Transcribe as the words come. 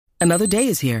Another day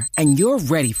is here, and you're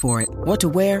ready for it. What to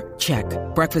wear? Check.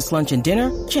 Breakfast, lunch, and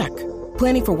dinner? Check.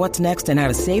 Planning for what's next and how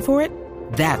to save for it?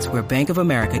 That's where Bank of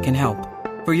America can help.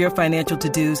 For your financial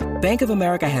to-dos, Bank of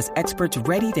America has experts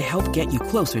ready to help get you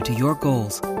closer to your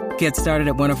goals. Get started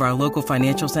at one of our local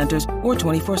financial centers or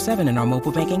 24/7 in our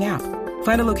mobile banking app.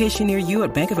 Find a location near you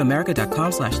at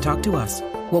bankofamerica.com/talktous.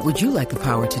 What would you like the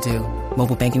power to do?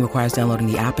 Mobile banking requires downloading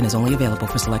the app and is only available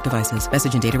for select devices.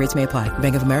 Message and data rates may apply.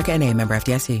 Bank of America N.A., member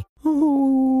FDIC.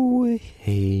 Oh,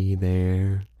 hey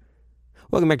there.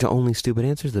 Welcome back to Only Stupid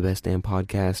Answers, the best damn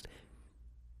podcast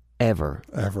ever.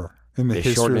 In the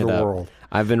history of the world.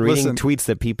 I've been reading tweets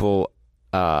that people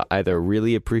either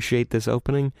really appreciate this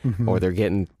opening or they're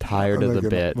getting tired of the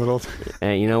bit.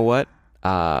 And you know what?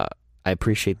 I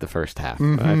appreciate the first half.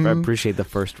 I appreciate the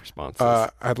first responses.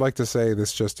 I'd like to say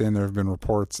this just in. There have been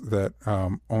reports that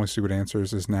Only Stupid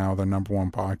Answers is now the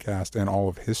 #1 podcast in all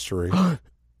of history.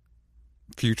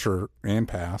 Future and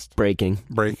past. Breaking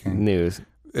news.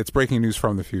 It's breaking news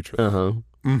from the future.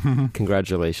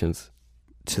 Congratulations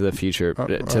to the future,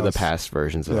 to the past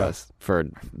versions of us for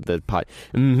the pod.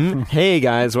 Hey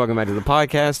guys, welcome back to the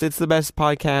podcast. It's the best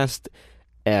podcast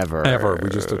ever. We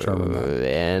just determined that.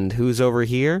 And who's over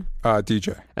here?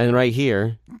 DJ. And right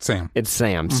here, Sam. It's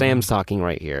Sam. Sam's talking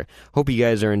right here. Hope you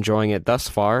guys are enjoying it thus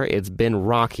far. It's been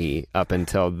rocky up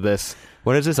until this.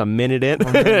 What is this, a minute in?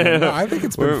 No, I think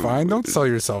it's been fine. Don't sell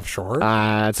yourself short.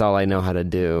 That's all I know how to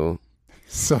do.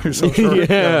 Sell yourself short?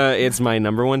 Yeah, it's my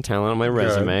 #1 talent on my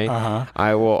resume.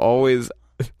 I will always...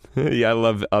 I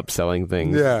love upselling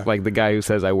things. Yeah. Like the guy who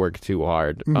says I work too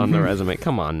hard on the resume.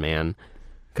 Come on, man.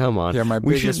 Come on. Yeah, my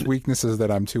biggest weakness is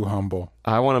that I'm too humble.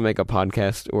 I want to make a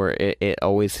podcast where it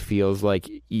always feels like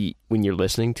when you're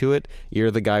listening to it,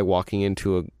 you're the guy walking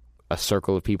into a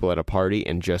circle of people at a party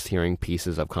and just hearing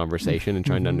pieces of conversation and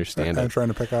trying to understand it. And trying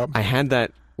to pick up. I had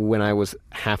that when I was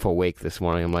half awake this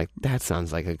morning. I'm like, that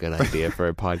sounds like a good idea for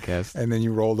a podcast. And then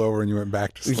you rolled over and you went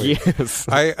back to sleep. Yes.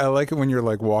 I like it when you're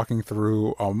like walking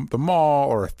through the mall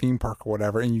or a theme park or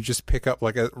whatever, and you just pick up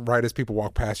like right as people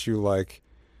walk past you, like,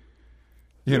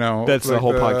 you know. That's like the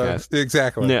whole podcast.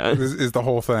 Exactly. Yeah. Is the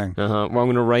whole thing. Well, I'm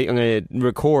going to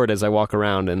record as I walk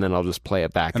around, and then I'll just play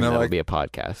it back, and that'll be a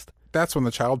podcast. That's when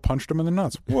the child punched him in the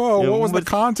nuts. Whoa, what was the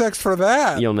context for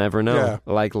that? You'll never know. Yeah.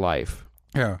 Like life.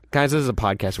 Yeah. Guys, this is a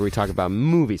podcast where we talk about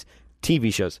movies,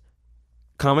 TV shows,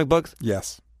 comic books.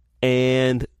 Yes.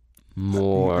 And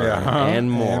more. And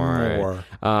more.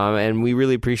 And we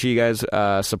really appreciate you guys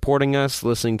supporting us,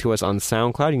 listening to us on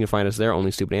SoundCloud. You can find us there,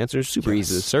 Only Stupid Answers. Super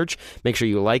easy to search. Make sure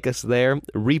you like us there.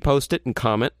 Repost it and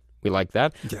comment. We like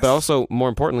that. Yes. But also, more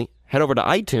importantly, head over to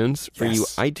iTunes for you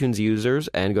iTunes users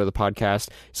and go to the podcast.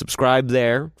 Subscribe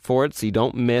there for it so you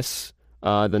don't miss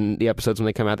the episodes when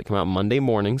they come out. They come out Monday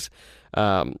mornings.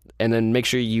 And then make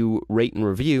sure you rate and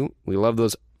review. We love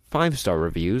those 5-star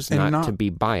reviews, not to be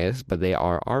biased, but they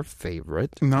are our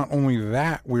favorite. Not only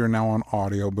that, we are now on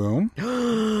Audio Boom.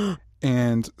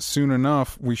 And soon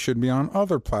enough, we should be on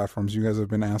other platforms. You guys have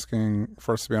been asking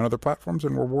for us to be on other platforms,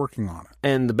 and we're working on it.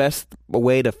 And the best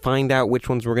way to find out which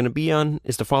ones we're going to be on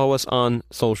is to follow us on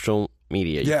social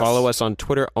media. You follow us on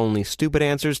Twitter, Only Stupid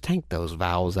Answers. Take those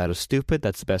vowels out of stupid.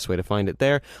 That's the best way to find it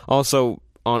there. Also,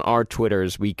 on our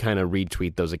Twitters, we kind of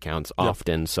retweet those accounts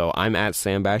often. So I'm at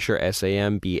Sam Bashor,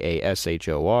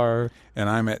 SAMBASHOR. And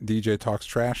I'm at DJ Talks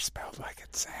Trash, spelled like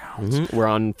it sounds. We're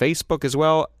on Facebook as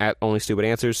well, at Only Stupid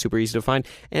Answers, super easy to find.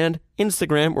 And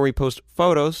Instagram, where we post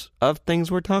photos of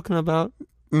things we're talking about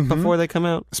before they come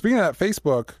out. Speaking of that,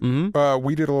 Facebook,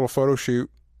 we did a little photo shoot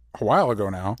a while ago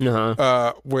now. There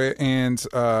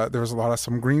was a lot of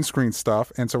some green screen stuff,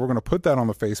 and so we're going to put that on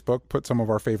the Facebook, put some of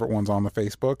our favorite ones on the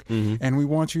Facebook, and we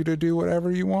want you to do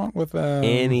whatever you want with them.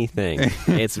 Anything.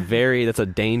 That's a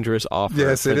dangerous offer.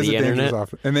 Yes, it is a dangerous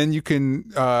offer. And then you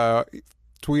can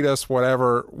tweet us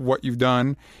what you've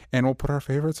done, and we'll put our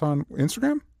favorites on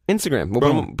Instagram.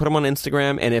 We'll put them on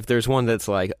Instagram, and if there's one that's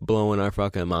like blowing our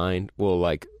fucking mind,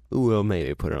 we'll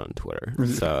maybe put it on Twitter.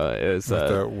 So it's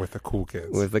with the cool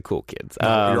kids. With the cool kids.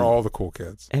 You're all the cool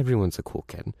kids. Everyone's a cool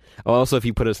kid. Also, if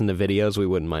you put us into videos, we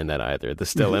wouldn't mind that either. The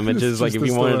still images, like if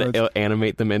you wanted to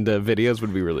animate them into videos,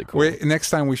 would be really cool. Wait, next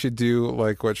time we should do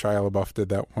like what Shia LaBeouf did.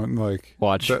 That one, like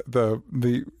watch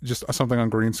the just something on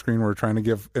green screen. Where we're trying to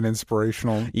give an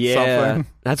inspirational. Yeah,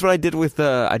 something. That's what I did with.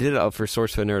 I did it for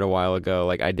Source Fit Nerd a while ago.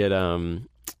 Like I did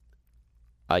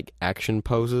like action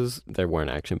poses. There weren't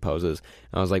action poses.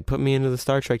 I was like, put me into the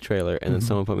Star Trek trailer, and then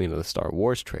someone put me into the Star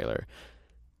Wars trailer.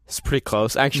 It's pretty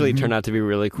close. Actually, it turned out to be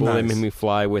really cool. Nice. They made me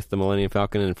fly with the Millennium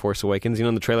Falcon and Force Awakens. You know,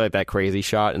 in the trailer, like that crazy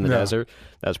shot in the desert.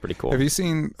 That was pretty cool. Have you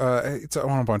seen? It's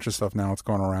on a bunch of stuff now. It's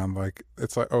going around. Like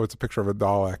it's a picture of a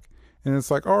Dalek, And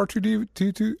it's like, oh,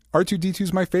 R2D2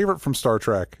 is my favorite from Star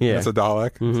Trek. Yeah. It's a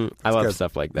Dalek. Mm-hmm. I love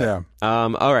stuff like that. Yeah.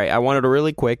 All right. I wanted to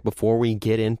really quick, before we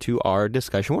get into our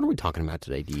discussion, what are we talking about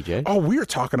today, DJ? Oh, we're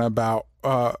talking about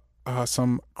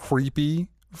some creepy,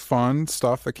 fun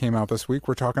stuff that came out this week.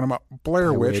 We're talking about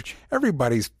Blair Witch,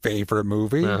 everybody's favorite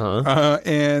movie,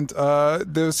 and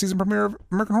the season premiere of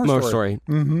American Horror Story.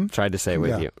 Mm-hmm. Tried to say it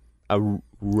with you. A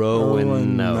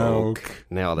Roanoke.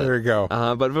 Nailed it. There you go.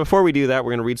 But before we do that,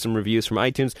 we're going to read some reviews from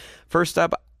iTunes. First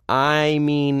up, by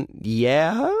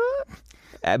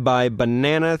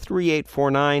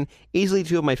Banana3849. Easily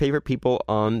two of my favorite people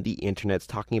on the internet,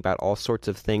 talking about all sorts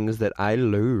of things that I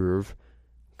love.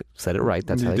 Said it right.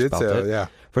 That's how you spelled it. Yeah.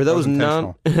 For those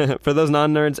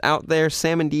non-nerds out there,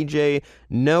 Sam and DJ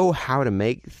know how to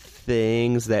make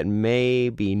things that may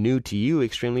be new to you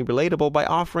extremely relatable by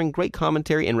offering great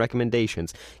commentary and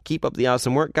recommendations. Keep up the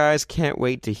awesome work, guys. Can't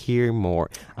wait to hear more.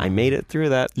 I made it through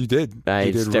that. You did. I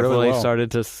did definitely really well.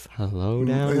 Started to slow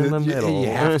down in the middle. You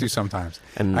have to sometimes.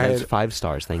 And that's 5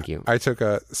 stars. Thank you. I took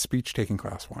a speech taking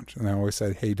class once, and I always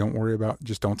said, hey, don't worry about,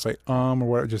 just don't say or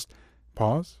whatever. Just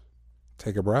pause,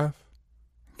 take a breath,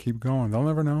 keep going. They'll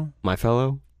never know. My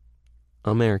fellow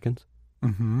Americans.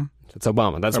 Mm-hmm. It's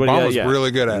Obama. That's Obama's what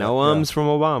really good at. No ums from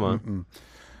Obama. Mm-mm.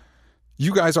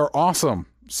 You guys are awesome,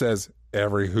 says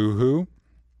every hoo-hoo.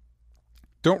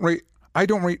 I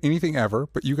don't rate anything ever,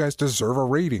 but you guys deserve a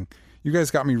rating. You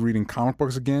guys got me reading comic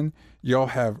books again. Y'all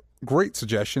have great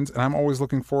suggestions, and I'm always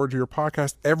looking forward to your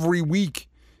podcast every week.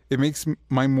 It makes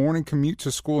my morning commute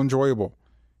to school enjoyable.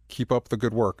 Keep up the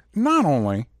good work. Not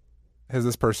only has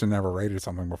this person never rated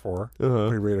something before, he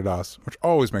rated us, which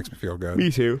always makes me feel good.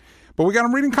 Me too. But we got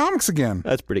him reading comics again.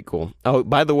 That's pretty cool. Oh,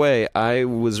 by the way, I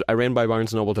ran by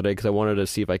Barnes & Noble today because I wanted to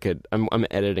see if I could. I'm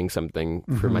editing something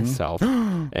for myself,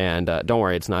 and don't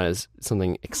worry, it's not as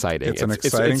something exciting. It's an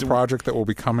exciting project that will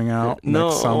be coming out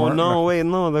next summer.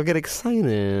 No, they'll get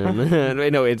excited.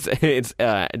 No, it's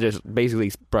just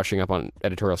basically brushing up on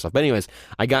editorial stuff. But anyways,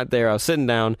 I got there, I was sitting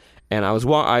down, and I was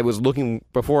looking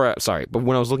before. But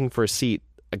when I was looking for a seat,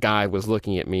 a guy was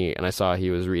looking at me, and I saw he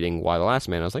was reading Why the Last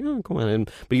Man. I was like, oh, come on.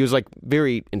 But he was like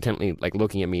very intently like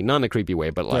looking at me, not in a creepy way,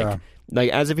 but like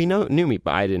as if he knew me.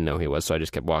 But I didn't know who he was, so I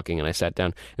just kept walking, and I sat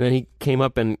down. And then he came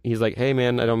up, and he's like, hey,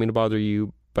 man, I don't mean to bother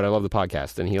you, but I love the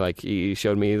podcast. And he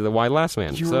showed me the Why the Last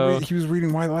Man. He was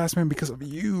reading Why the Last Man because of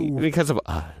you. Because of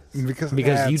us. Because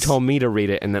you told me to read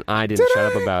it, and then I didn't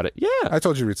shut up about it. Yeah. I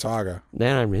told you to read Saga.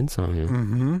 Then I read Saga.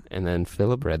 Mm-hmm. And then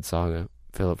Philip read Saga.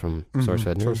 Philip from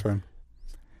SourceFed. SourceFed.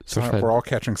 We're all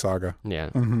catching Saga. Yeah,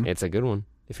 It's a good one.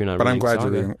 If you're not, but I'm glad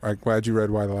Saga. I'm glad you read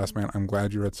Why the Last Man. I'm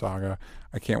glad you read Saga.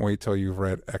 I can't wait till you've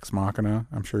read Ex Machina.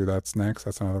 I'm sure that's next.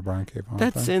 That's another Brian K. Vaughan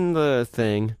That's thing. In the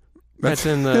thing. That's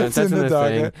in the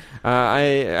thing.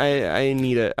 I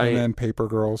need a. And then Paper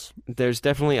Girls. There's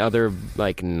definitely other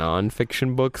like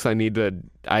nonfiction books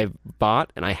I've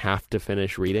bought and I have to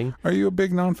finish reading. Are you a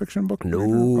big nonfiction book reader?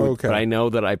 No, okay. But I know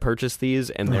that I purchased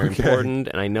these and they're important,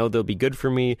 and I know they'll be good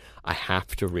for me. I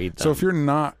have to read them. So if you're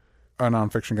not a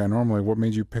nonfiction guy normally, what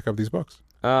made you pick up these books?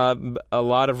 A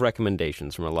lot of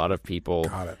recommendations from a lot of people.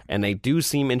 Got it. And they do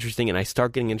seem interesting, and I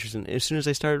start getting interested as soon as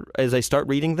I start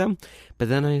reading them. But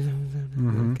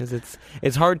then because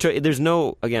it's hard to. There's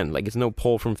no it's no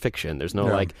pull from fiction. There's no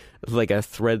like a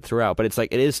thread throughout. But it's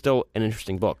like it is still an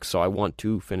interesting book, so I want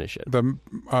to finish it. The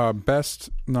best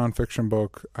nonfiction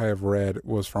book I have read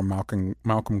was from Malcolm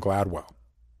Gladwell.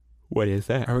 What is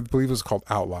that? I believe it was called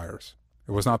Outliers.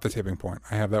 It was not The Tipping Point.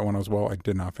 I have that one as well. I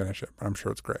did not finish it, but I'm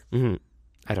sure it's great. Mm-hmm.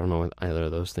 I don't know what either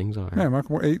of those things are. Yeah,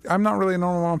 I'm not really a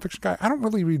normal nonfiction guy. I don't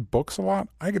really read books a lot.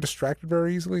 I get distracted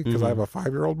very easily because I have a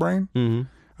 5-year-old brain.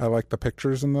 Mm-hmm. I like the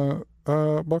pictures in the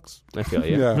books. I feel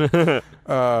you. Yeah.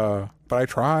 But I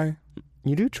try.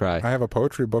 You do try. I have a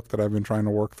poetry book that I've been trying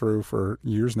to work through for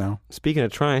years now. Speaking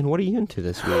of trying, what are you into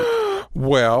this week?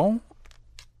 Well,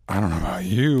 I don't know about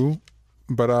you,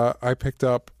 but I picked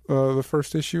up the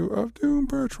first issue of Doom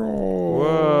Patrol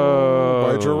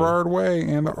by Gerard Way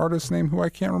and the artist's name, who I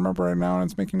can't remember right now, and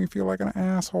it's making me feel like an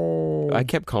asshole. I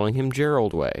kept calling him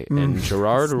Gerald Way, and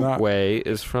Gerard Way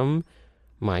is from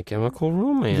My Chemical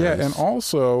Romance. Yeah, and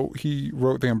also he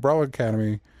wrote The Umbrella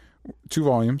Academy, 2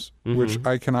 volumes, which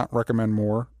I cannot recommend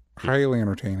more. Highly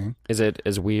entertaining. Is it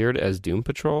as weird as Doom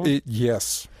Patrol?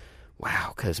 Yes.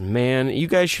 Wow, because, man, you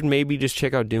guys should maybe just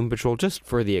check out Doom Patrol just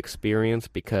for the experience,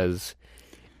 because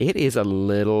it is a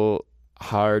little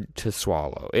hard to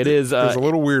swallow. It is. It's a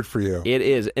little weird for you. It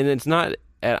is, and it's not.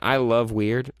 I love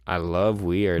weird.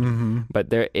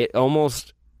 But it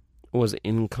almost was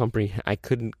incomprehensible. I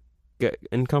couldn't get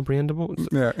incomprehensible.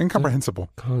 Yeah, incomprehensible.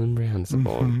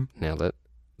 Nailed it.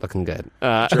 looking good.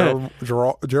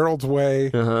 Gerald's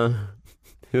Way.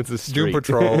 It's a street. Doom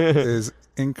Patrol is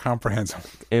incomprehensible.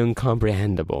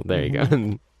 Incomprehensible. There you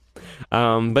go.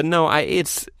 But no,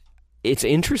 it's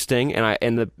interesting, and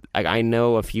I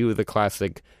know a few of the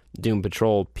classic Doom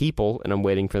Patrol people, and I'm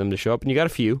waiting for them to show up. And you got a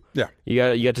few. Yeah.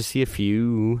 You got to see a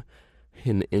few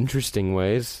in interesting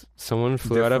ways. Someone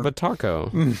flew out of a taco.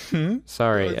 Mm-hmm.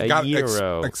 Sorry, a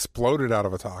gyro. Exploded out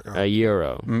of a taco. A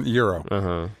gyro.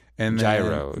 Gyro. And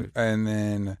gyro. And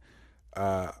then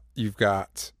you've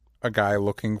got a guy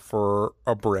looking for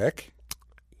a brick.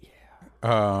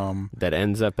 Yeah. That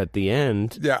ends up at the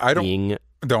end. Yeah,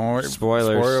 don't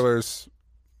spoilers.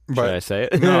 But, should I say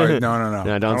it? No.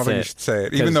 No, I don't think you should say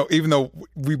it. Even though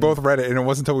we both read it, and it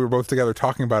wasn't until we were both together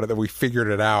talking about it that we figured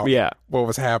it out. Yeah. What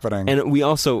was happening. And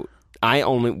I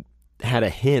only had a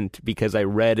hint because I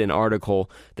read an article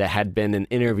that had been an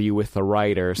interview with the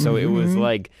writer. So it was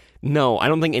like, no, I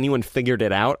don't think anyone figured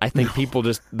it out. I think people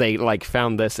just, they like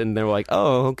found this and they were like,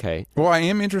 oh, okay. Well, I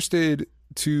am interested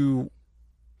to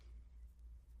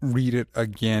read it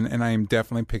again, and I am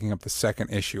definitely picking up the second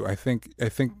issue. I think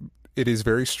it is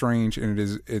very strange, and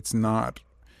it's not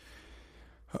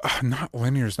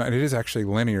linear. It is actually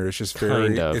linear. It's just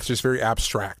very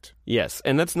abstract. Yes,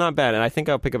 and that's not bad. And I think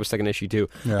I'll pick up a second issue too.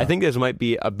 Yeah. I think this might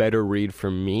be a better read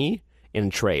for me in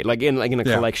trade, like in a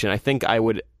collection. I think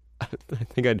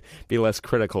I'd be less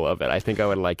critical of it. I think I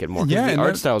would like it more. Yeah, the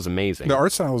art style is amazing. The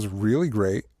art style is really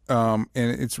great, and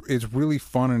it's really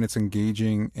fun, and it's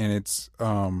engaging, and it's.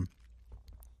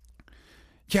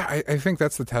 Yeah, I think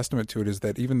that's the testament to it, is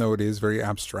that even though it is very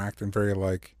abstract and very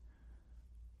like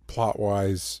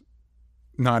plot-wise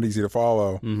not easy to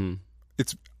follow,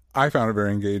 I found it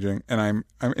very engaging, and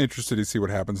I'm interested to see what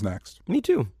happens next. Me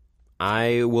too.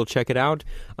 I will check it out.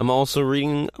 I'm also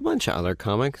reading a bunch of other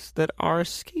comics that are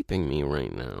escaping me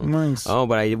right now. Nice. Oh,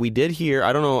 but we did hear,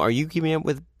 I don't know, are you keeping up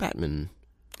with Batman?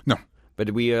 No.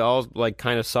 But we all like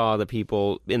kind of saw the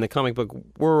people in the comic book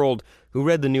world who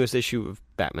read the newest issue of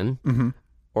Batman. Mm-hmm.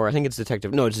 Or I think it's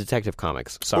Detective. No, it's Detective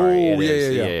Comics. Sorry. Oh,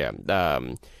 yeah.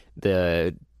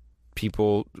 The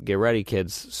people, get ready,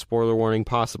 kids. Spoiler warning,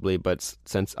 possibly. But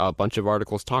since a bunch of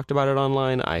articles talked about it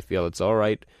online, I feel it's all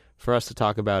right for us to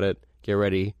talk about it. Get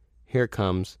ready. Here it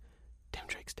comes. Tim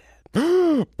Drake's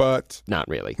dead. But not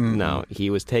really. Mm-hmm. No, he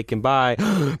was taken by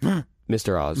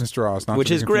Mr. Oz. Mr. Oz, not which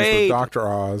is great. Dr.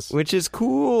 Oz, which is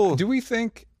cool. Do we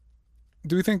think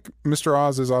Mr.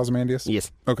 Oz is Ozymandias?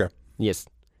 Yes. Okay. Yes.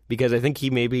 Because I think he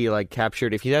maybe like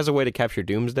captured, if he has a way to capture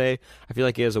Doomsday, I feel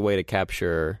like he has a way to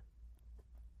capture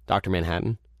Dr.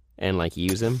 Manhattan and like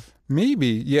use him.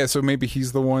 Maybe. Yeah, so maybe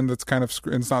he's the one that's kind of,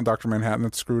 it's not Dr. Manhattan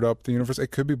that screwed up the universe.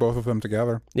 It could be both of them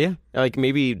together. Yeah. Like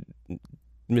maybe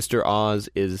Mr. Oz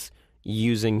is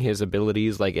using his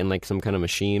abilities like in like some kind of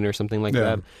machine or something like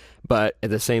that. But at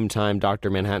the same time, Dr.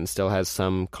 Manhattan still has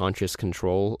some conscious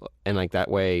control, and like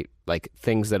that way, like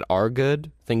things that are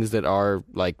good, things that are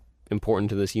like important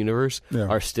to this universe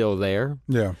are still there.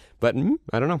 Yeah. But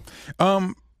I don't know.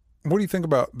 What do you think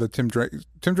about the Tim Drake?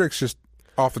 Tim Drake's just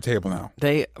off the table now.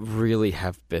 They really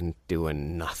have been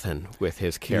doing nothing with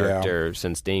his character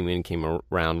since Damian came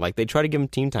around. Like they tried to give him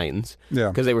Teen Titans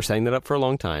because they were setting that up for a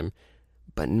long time.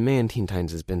 But man, Teen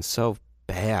Titans has been so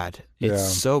bad. It's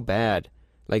so bad.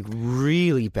 Like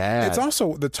really bad. It's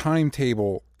also, the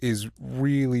timetable is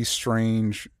really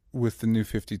strange with the New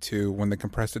 52 when they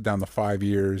compressed it down to 5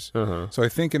 years. So I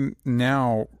think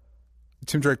now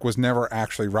Tim Drake was never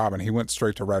actually Robin. He went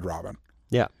straight to Red Robin.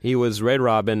 Yeah, he was Red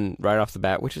Robin right off the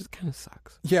bat, which is kind of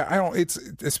sucks. Yeah, it's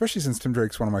especially since Tim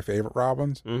Drake's one of my favorite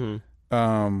Robins.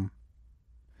 I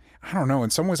don't know. In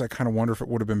some ways, I kind of wonder if it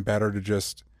would have been better to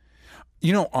just,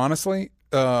 honestly,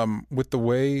 with the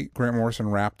way Grant Morrison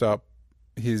wrapped up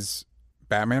his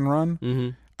Batman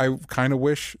run, I kind of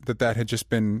wish that had just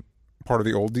been part of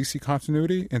the old DC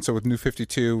continuity, and so with New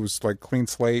 52 it was like clean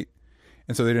slate,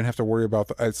 and so they didn't have to worry about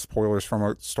the spoilers from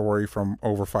a story from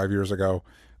over 5 years ago,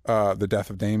 the death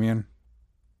of Damian.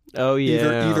 Oh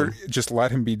yeah, either just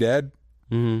let him be dead,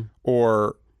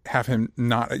 or have him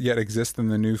not yet exist in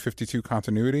the New 52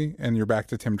 continuity, and you're back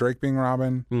to Tim Drake being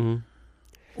Robin,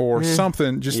 or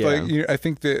something. Just like I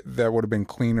think that would have been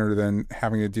cleaner than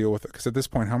having to deal with it, because at this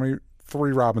point, how many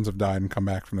 3 Robins have died and come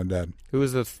back from the dead? Who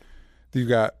is the? You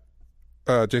got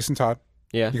Jason Todd.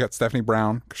 Yeah. You got Stephanie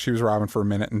Brown. She was Robin for a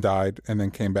minute and died, and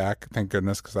then came back. Thank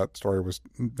goodness, because that story was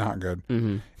not good.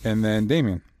 And then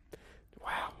Damian.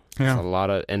 Wow. Yeah. That's a lot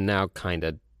of, and now kind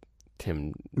of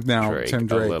Tim Drake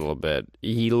a little bit.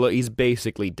 He's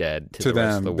basically dead to the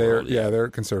rest of the world. They're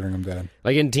considering him dead.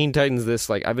 Like in Teen Titans,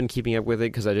 I've been keeping up with it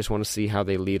because I just want to see how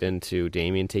they lead into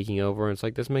Damian taking over. And it's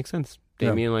like, this makes sense.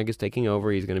 Damian is taking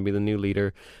over. He's going to be the new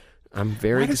leader. I'm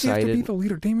very excited. Why does he have to be the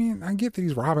leader? Damian, I get that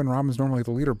he's Robin. Robin's normally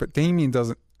the leader, but Damian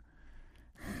doesn't.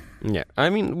 Yeah, I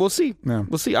mean, we'll see. Yeah.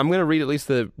 We'll see. I'm going to read at least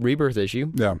the Rebirth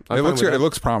issue. Yeah, it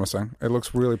looks promising. It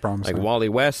looks really promising. Like Wally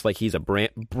West, he's a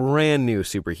brand new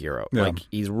superhero. Yeah. Like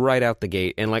he's right out the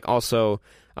gate. And also,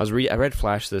 I read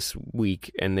Flash this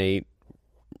week, and they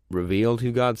revealed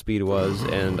who Godspeed was.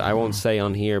 And I won't say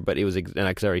on here, but it was. And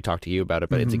I already talked to you about it,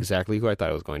 but it's exactly who I thought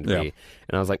it was going to be.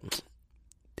 And I was like,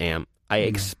 damn, I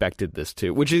expected this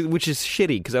too, which is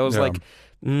shitty because I was like.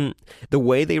 The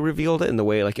way they revealed it and the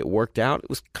way it worked out, it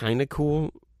was kind of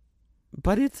cool,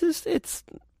 but it's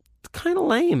kind of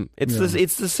lame. It's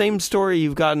the same story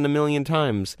you've gotten a million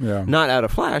times. Yeah. Not out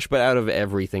of Flash, but out of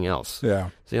everything else. Yeah.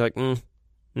 So you're like,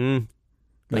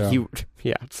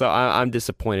 So I'm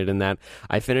disappointed in that.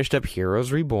 I finished up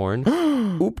Heroes Reborn.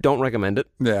 Oop, don't recommend it.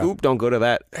 Yeah. Oop, don't go to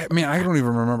that. I mean, I don't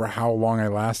even remember how long I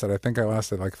lasted. I think I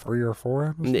lasted 3 or 4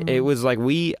 episodes. It was I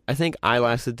think I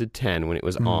lasted to 10 when it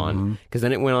was on, because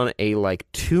then it went on a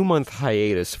 2-month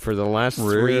hiatus for the last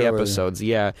 3 episodes.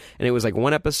 Yeah. And it was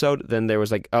 1 episode, then there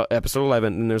was episode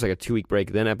 11, then there was a 2-week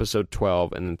break, then episode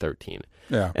 12, and then 13.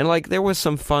 Yeah. And there was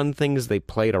some fun things they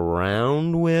played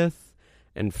around with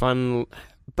and fun...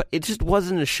 But it just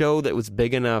wasn't a show that was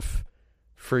big enough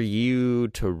for you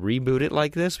to reboot it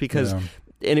like this because,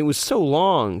 and it was so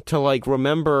long to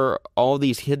remember all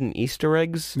these hidden Easter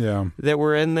eggs that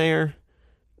were in there.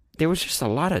 There was just a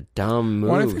lot of dumb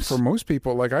moves. Well, I think for most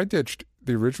people, I ditched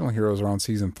the original Heroes around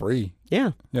season 3.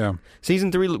 Yeah. Yeah.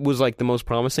 Season 3 was the most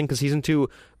promising because season 2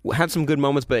 had some good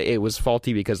moments, but it was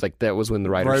faulty because that was when the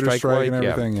writer's strike and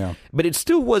everything. Yeah. But it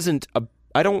still wasn't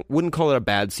wouldn't call it a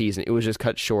bad season. It was just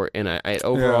cut short, and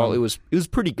overall it was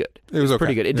pretty good. It was okay.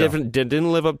 Pretty good. It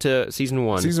didn't live up to season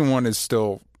 1. Season 1 is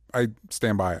still, I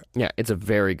stand by it. Yeah, it's a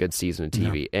very good season of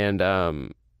TV,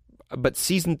 and but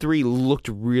season 3 looked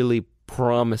really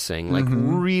promising,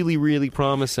 really, really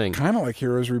promising. Kind of like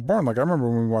Heroes Reborn. I remember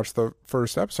when we watched the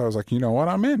first episode, I was like, you know what,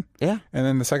 I'm in. Yeah. And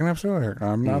then the second episode,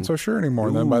 I'm not so sure anymore.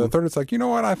 And then by the third, it's you know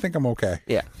what, I think I'm okay.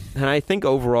 Yeah. And I think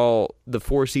overall, the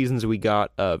 4 seasons we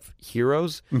got of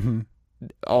Heroes,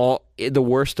 the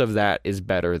worst of that is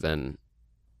better than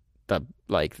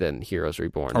than Heroes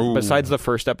Reborn. Ooh. Besides the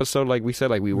first episode, like we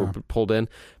said, we were pulled in.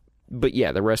 But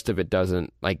yeah, the rest of it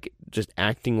doesn't, just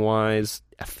acting-wise,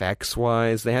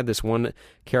 effects-wise. They had this one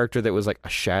character that was a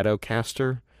shadow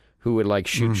caster who would,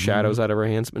 shoot shadows out of her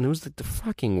hands. And it was, the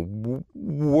fucking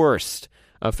worst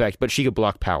effect. But she could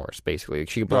block powers, basically.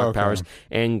 She could block powers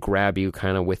and grab you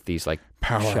kind of with these,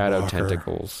 shadow blocker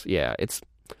tentacles. Yeah, it's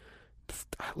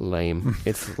lame.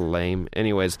 It's lame.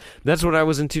 Anyways, that's what I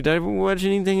was into. Did I ever watch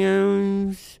anything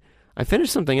else? I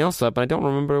finished something else up, and I don't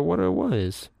remember what it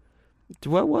was.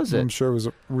 What was it? I'm sure it was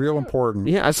real important.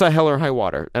 Yeah, I saw Hell or High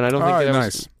Water, and I don't think that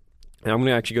was... And I'm going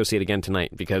to actually go see it again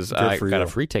tonight because I got a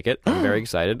free ticket. I'm very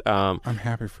excited. I'm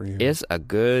happy for you. It's a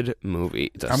good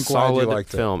movie. It's a solid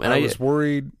film. And I was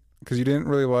worried because you didn't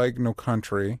really like No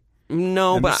Country.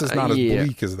 No, and but... this is not as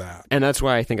bleak as that. And that's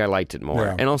why I think I liked it more.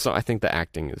 Yeah. And also, I think the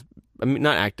acting is... I mean,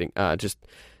 not acting, just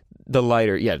the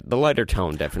lighter... Yeah, the lighter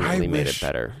tone definitely made it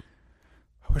better.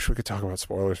 I wish we could talk about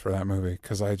spoilers for that movie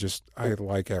because I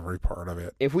like every part of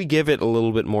it. If we give it a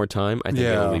little bit more time, I think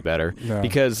it'll be better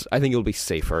because I think it'll be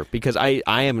safer because I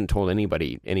haven't told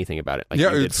anybody anything about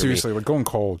it. Seriously, going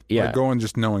cold. Yeah. Going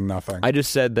just knowing nothing. I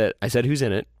just said who's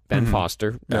in it. Ben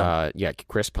Foster. Yeah.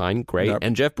 Chris Pine, great. Yep.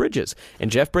 And Jeff Bridges.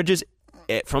 And Jeff Bridges,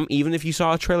 even if you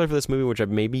saw a trailer for this movie, which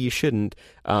maybe you shouldn't,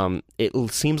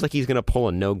 it seems like he's going to pull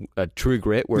a True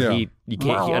Grit where you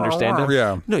can't understand him.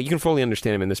 Yeah. No, you can fully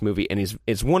understand him in this movie, and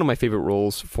it's one of my favorite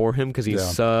roles for him because he's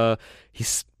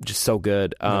just so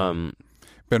good.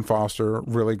 Ben Foster,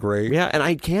 really great. Yeah, and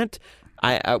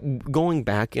I going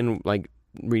back and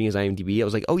reading his IMDb, I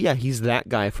was like, oh yeah, he's that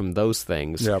guy from those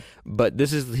things. Yep. But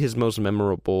this is his most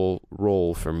memorable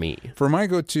role for me. For my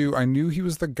go-to, I knew he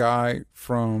was the guy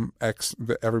from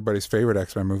everybody's favorite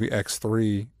X-Men movie,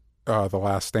 X3, The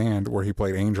Last Stand, where he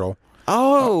played Angel.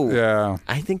 Oh, yeah.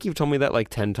 I think you've told me that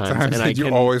 10 times, and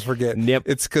you always forget. Yep.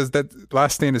 It's because that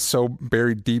Last Stand is so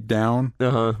buried deep down,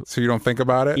 so you don't think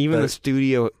about it. Even the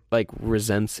studio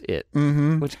resents it.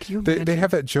 Mm-hmm. Which can you they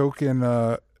have that joke in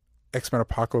X-Men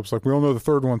Apocalypse, we all know the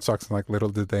third one sucks, and little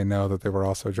did they know that they were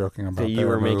also joking about that you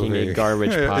were making a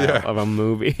garbage pile of a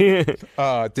movie.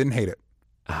 Didn't hate it.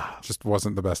 Just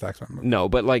wasn't the best X-Men movie. No,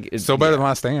 but it's still better than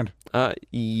Last Stand.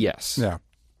 Yes. Yeah.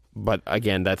 but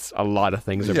again, that's a lot of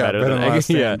things are better than Last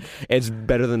Stand. Yeah, it's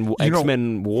better than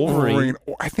X-Men Wolverine.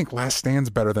 I think Last Stand's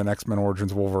better than X-Men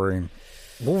Origins Wolverine.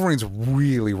 Wolverine's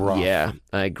really rough. Yeah,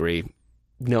 I agree.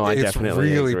 No, I definitely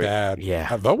agree. It's really bad.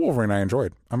 Yeah. The Wolverine I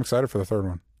enjoyed. I'm excited for the third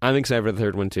one. I'm excited for the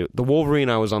third one, too. The Wolverine,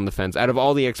 I was on the fence. Out of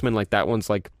all the X-Men, like, that one's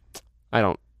like, I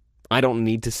don't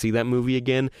need to see that movie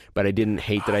again, but I didn't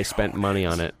hate that I spent money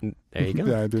on it. There you go.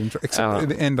 Yeah, I did enjoy it. Except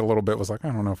the end a little bit was like, I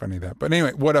don't know if I need that. But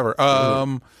anyway, whatever.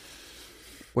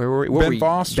 Where were we? Ben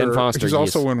Foster. He's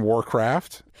also in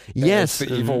Warcraft. Yes. It's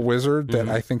the evil wizard that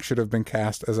I think should have been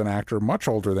cast as an actor much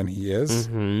older than he is.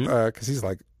 Because he's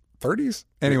like 30s.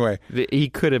 Anyway. He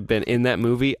could have been in that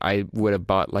movie. I would have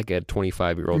bought like a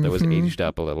 25-year-old that was aged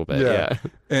up a little bit. Yeah.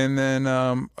 And then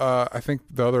I think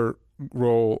the other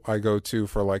role I go to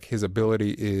for like his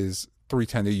ability is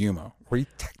 3:10 to Yuma, where he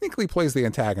technically plays the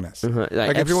antagonist.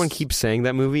 Like everyone keeps saying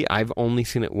that movie. I've only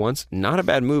seen it once. Not a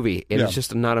bad movie. It is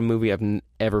just not a movie I've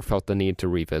ever felt the need to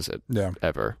revisit. Yeah.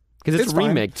 Ever. Because it's a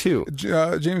remake too.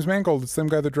 James Mangold, it's the same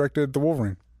guy that directed The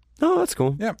Wolverine. Oh, that's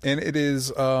cool. Yeah, and it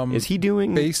is he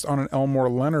doing based on an Elmore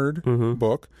Leonard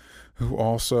book, who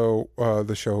also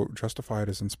the show Justified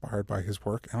is inspired by his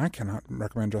work, and I cannot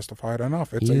recommend Justified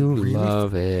enough. It's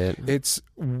love it. It's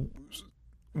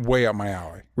way up my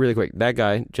alley. Really quick, that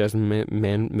guy,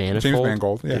 Manifold. James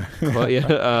Mangold, yeah.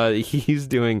 Well, he's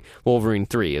doing Wolverine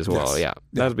 3 as well. Yes. Yeah,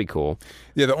 that'd be cool.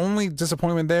 Yeah, the only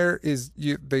disappointment there is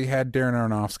they had Darren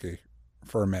Aronofsky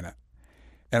for a minute.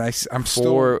 And I'm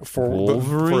still for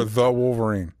the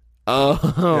Wolverine.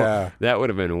 Oh, yeah. That would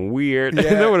have been weird. Yeah,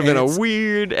 that would have been a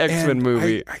weird X-Men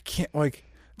movie. I can't, like,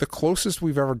 the closest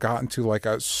we've ever gotten to like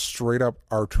a straight up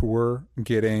Artur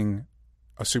getting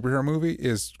a superhero movie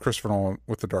is Christopher Nolan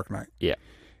with The Dark Knight. Yeah.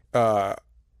 And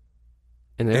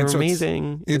they were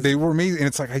amazing. They were amazing. And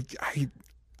it's like,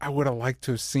 I would have liked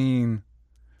to have seen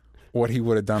what he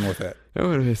would have done with it. That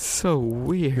would have been so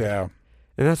weird. Yeah.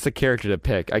 And that's the character to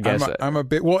pick, I guess. I'm a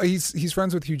bit... Well, he's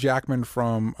friends with Hugh Jackman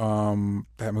from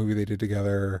that movie they did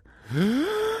together.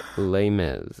 Les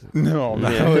Mis. No,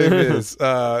 not Les Mis.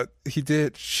 He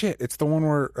did... Shit, it's the one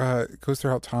where it goes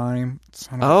throughout time.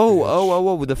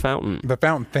 Oh, The Fountain. The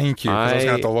Fountain, thank you. I was going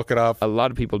to have to look it up. A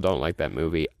lot of people don't like that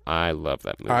movie. I love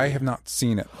that movie. I have not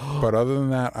seen it. But other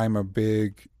than that, I'm a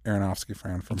big Aronofsky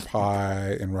fan from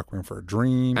Pi and Requiem for a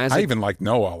Dream. I even like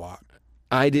Noah a lot.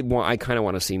 I kind of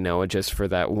want to see Noah just for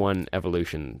that one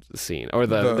evolution scene or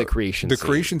the creation scene. The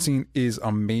creation scene is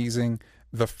amazing.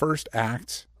 The first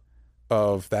act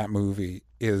of that movie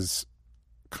is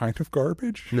kind of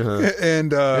garbage.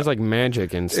 And there's like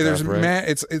magic and stuff, right?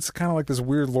 It's kind of like this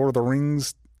weird Lord of the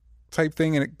Rings type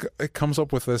thing, and it comes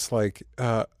up with this like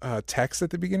text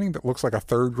at the beginning that looks like a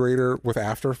third grader with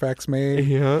After Effects made.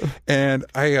 Yeah. And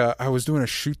I was doing a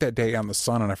shoot that day on the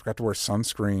sun, and I forgot to wear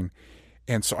sunscreen.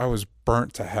 And so I was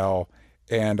burnt to hell,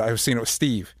 and I was seeing it with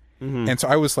Steve. And so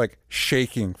I was like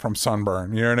shaking from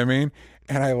sunburn, you know what I mean?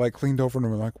 And I like leaned over and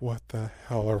was like, what the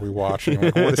hell are we watching?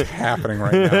 Like, what is happening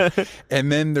right now?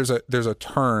 And then there's a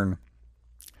turn.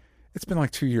 It's been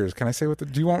like 2 years. Can I say what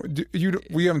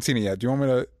we haven't seen it yet. Do you want me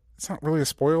to, it's not really a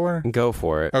spoiler. Go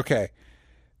for it. Okay.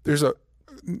 There's the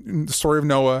story of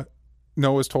Noah.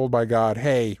 Noah's told by God,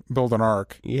 hey, build an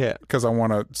ark. Yeah. Because I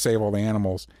want to save all the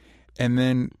animals. And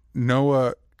then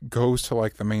Noah goes to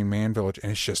like the main man village,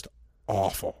 and it's just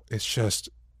awful. It's just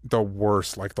the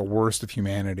worst, like the worst of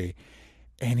humanity.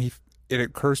 And it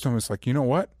occurs to him, it's like, you know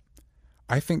what?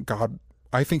 I think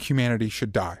humanity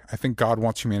should die. I think God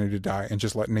wants humanity to die and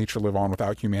just let nature live on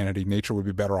without humanity. Nature would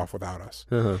be better off without us.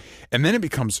 And then it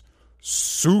becomes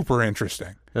super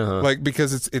interesting. Like,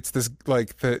 because it's this,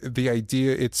 like the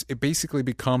idea, it basically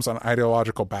becomes an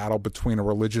ideological battle between a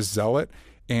religious zealot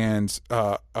and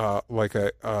like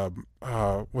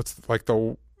what's like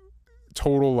the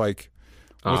total like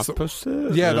opposite?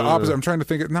 The opposite. I'm trying to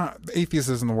think of, not atheist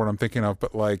isn't the word I'm thinking of,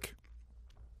 but like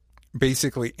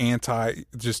basically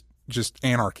just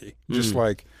anarchy. Just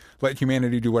like let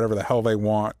humanity do whatever the hell they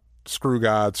want. Screw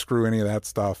God, screw any of that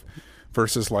stuff.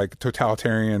 Versus like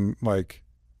totalitarian, like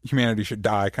humanity should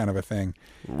die kind of a thing.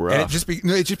 Rough. And it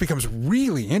just becomes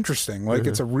really interesting. Like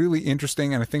it's a really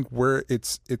interesting, and I think where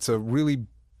it's a really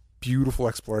beautiful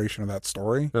exploration of that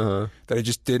story that I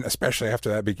just didn't, especially after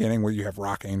that beginning where you have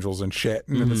rock angels and shit,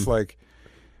 and it's like,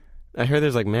 I heard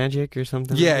there's like magic or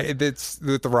something. Yeah, it's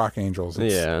with the rock angels.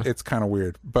 It's kind of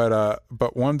weird,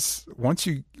 but once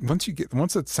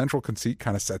that central conceit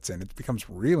kind of sets in, it becomes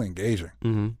really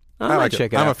engaging. I might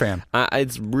check it out. I'm a fan.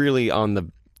 It's really on the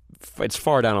it's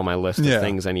far down on my list of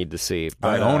things I need to see.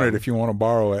 But, I own it if you want to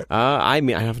borrow it. I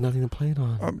mean, I have nothing to play it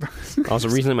on. Also,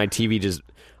 recently my TV just...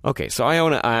 Okay, so I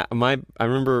own it. I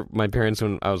remember my parents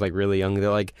when I was like really young. They're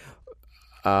like,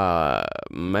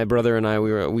 my brother and I,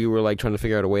 we were like trying to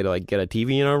figure out a way to like get a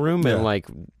TV in our room, and like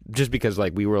just because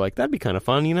like we were like that'd be kind of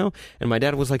fun, And my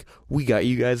dad was like, "We got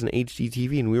you guys an HD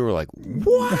TV," and we were like,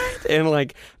 "What?" And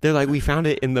like they're like, "We found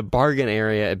it in the bargain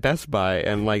area at Best Buy,"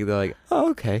 and like they're like,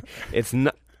 "Oh, okay, it's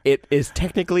not." It is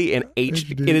technically an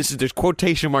HD. It is. There's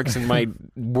quotation marks in my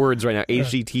words right now.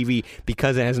 HD TV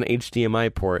because it has an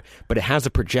HDMI port, but it has a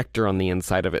projector on the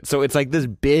inside of it. So it's like this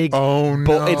big. Oh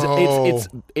no!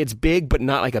 It's big, but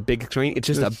not like a big screen. It's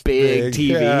just a big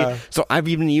TV. Yeah. So I've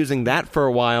been using that for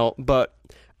a while, but.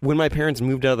 When my parents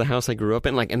moved out of the house I grew up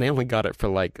in, and they only got it for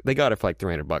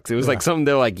 $300. It was like something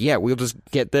they're like, yeah, we'll just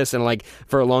get this. And like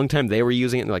for a long time they were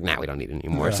using it and they're like, nah, we don't need it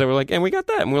anymore. Yeah. So we're like, and we got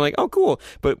that. And we're like, oh, cool.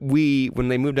 But when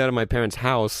they moved out of my parents'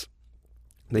 house,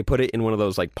 they put it in one of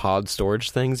those like pod storage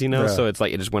things, Yeah. So it's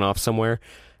like it just went off somewhere.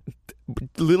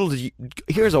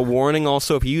 Here's a warning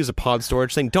also, if you use a pod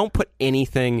storage thing, don't put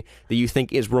anything that you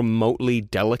think is remotely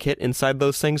delicate inside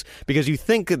those things, because you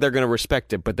think that they're going to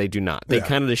respect it, but they do not. They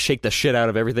kind of just shake the shit out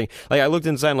of everything. Like I looked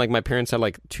inside and like my parents had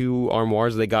like 2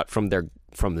 armoires they got from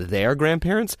their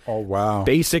grandparents. Oh wow.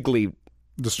 Basically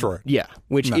destroyed. Yeah,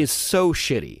 which is so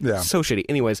shitty. Yeah. So shitty.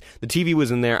 Anyways, the TV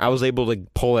was in there. I was able to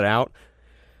pull it out.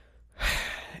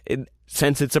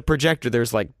 Since it's a projector,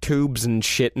 there's like tubes and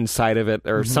shit inside of it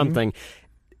or something.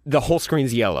 The whole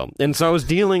screen's yellow. And so I was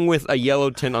dealing with a yellow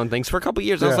tint on things for a couple of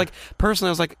years. I was like, personally,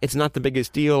 I was like, it's not the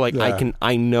biggest deal. Like,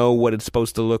 I know what it's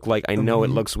supposed to look like. I know it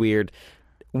looks weird.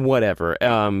 Whatever.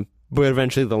 But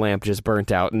eventually the lamp just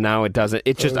burnt out, and now it doesn't.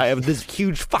 It's just, I have this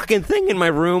huge fucking thing in my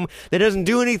room that doesn't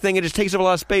do anything. It just takes up a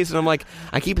lot of space. And I'm like,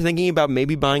 I keep thinking about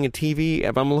maybe buying a TV.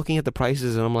 If I'm looking at the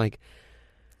prices, and I'm like,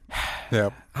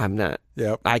 yep. I'm not.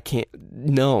 Yep. I can't.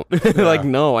 No. Like,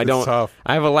 no, I don't. Tough.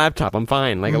 I have a laptop. I'm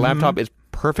fine. Like, a laptop is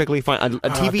perfectly fine. A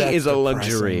TV is a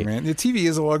luxury. Man. The TV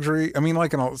is a luxury. I mean,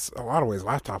 like, in a lot of ways,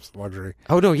 laptop's a luxury.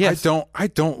 Oh, no, yes. I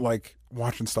don't like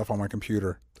watching stuff on my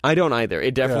computer. I don't either.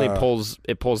 It definitely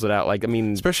pulls it out. Like, I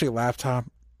mean. Especially a laptop.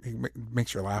 It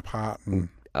makes your lap hot. And,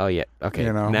 oh, yeah. Okay.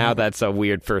 Now that's a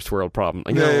weird first world problem.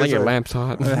 Like, your lamp's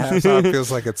hot. The laptop feels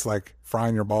like it's like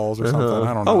frying your balls or something.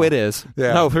 I don't know. Oh, it is.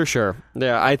 Yeah. No, for sure.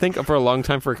 Yeah, I think for a long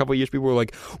time, for a couple of years, people were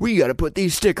like, we got to put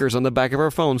these stickers on the back of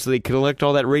our phones so they collect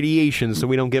all that radiation so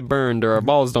we don't get burned or our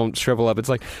balls don't shrivel up. It's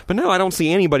like, but no, I don't see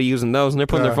anybody using those, and they're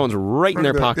putting their phones right in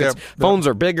their pockets. Phones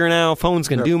are bigger now. Phones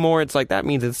can do more. It's like, that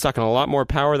means it's sucking a lot more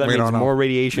power. That means more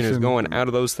radiation is going out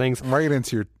of those things. Right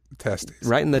into your testes.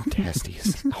 Right in the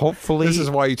testes. Hopefully. This is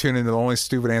why you tune into the Only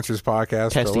Stupid Answers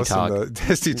podcast. Testy Talk.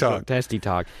 Testy Talk. Testy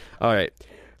Talk. All right.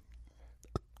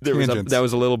 That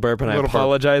was a little burp, and I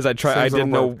apologize. I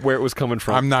didn't know where it was coming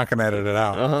from. I'm not going to edit it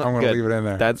out. I'm going to leave it in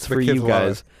there. That's for you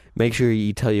guys. Make sure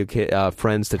you tell your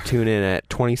friends to tune in at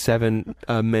 27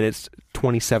 minutes,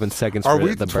 27 seconds. Are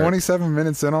we 27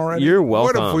 minutes in already? You're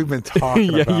welcome. What have we been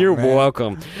talking about? You're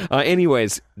welcome.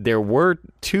 Anyways, there were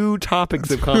 2 topics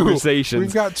of conversation.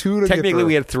 We've got 2 to Technically, get through.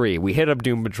 we had 3. We hit up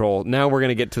Doom Patrol. Now we're going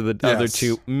to get to the other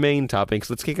 2 main topics.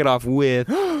 Let's kick it off with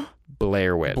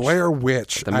Blair Witch. Blair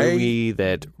Witch. The movie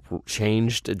that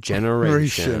changed a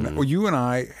generation. Well, you and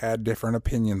I had different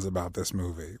opinions about this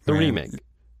movie. The remake.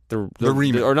 The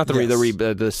remake. Or not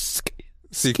the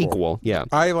sequel. Yeah.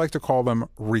 I like to call them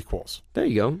requels. There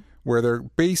you go. Where they're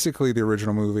basically the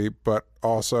original movie, but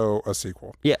also a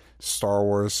sequel. Yeah. Star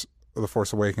Wars The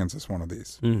Force Awakens is one of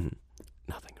these. Mm-hmm.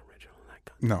 Nothing original in that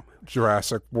kind of movie.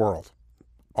 Jurassic World.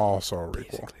 Also a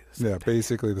requel.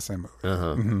 Basically the same movie.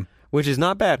 Uh-huh. Mm-hmm. Which is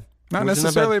not bad. Not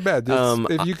necessarily bad.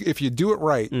 If you do it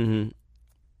right,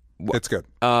 it's good.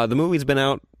 The movie's been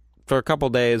out for a couple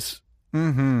days.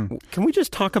 Mm-hmm. Can we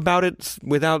just talk about it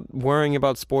without worrying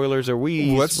about spoilers?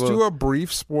 Let's do a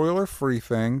brief spoiler-free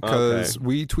thing, because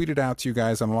we tweeted out to you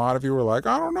guys, and a lot of you were like,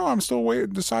 I don't know, I'm still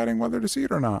deciding whether to see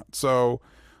it or not. So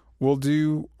we'll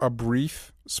do a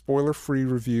brief spoiler-free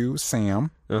review.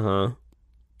 Sam, what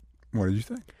did you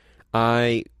think?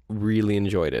 I really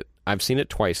enjoyed it. I've seen it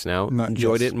twice now.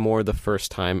 Enjoyed it more the first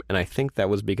time, and I think that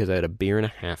was because I had a beer and a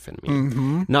half in me.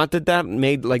 Mm-hmm. Not that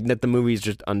made that the movie's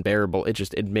just unbearable.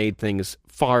 It made things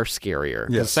far scarier.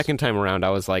 Yes. The second time around,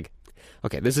 I was like,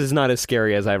 okay, this is not as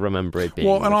scary as I remember it being.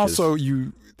 Well, and also I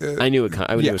knew it. I knew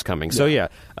it was coming. So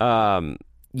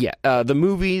the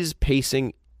movie's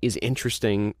pacing is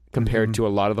interesting compared to a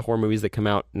lot of the horror movies that come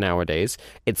out nowadays.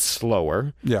 It's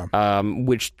slower. Yeah.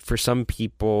 Which for some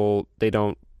people they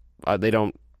don't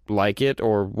like it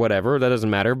or whatever. That doesn't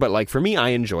matter. But like for me, I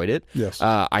enjoyed it. Yes.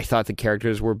 I thought the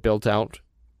characters were built out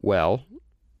well.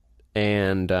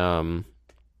 and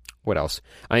what else?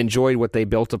 I enjoyed what they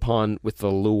built upon with the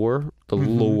lore. The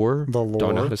lore.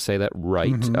 Don't know how to say that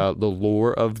right. The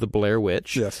lore of the Blair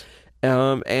Witch. Yes.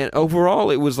 And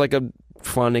overall, it was like a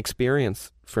fun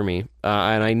experience for me.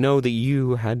 And I know that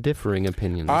you had differing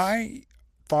opinions. I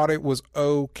thought it was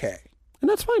okay. And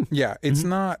that's fine. Yeah, it's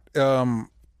not...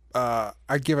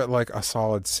 I give it like a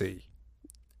solid C.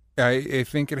 I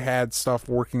think it had stuff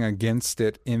working against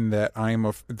it in that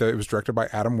that it was directed by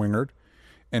Adam Wingard.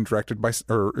 And it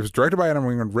was directed by Adam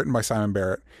Wingard, written by Simon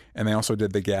Barrett, and they also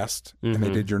did The Guest, and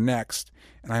they did Your Next,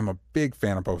 and I'm a big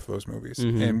fan of both of those movies.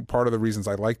 And part of the reasons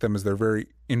I like them is they're very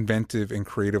inventive and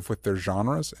creative with their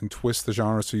genres and twist the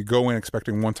genres. So you go in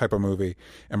expecting one type of movie,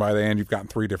 and by the end you've gotten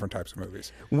 3 different types of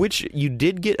movies. Which you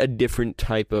did get a different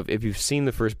type of. If you've seen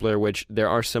the first Blair Witch, there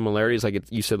are similarities, like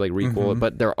you said, like requel,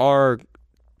 but there are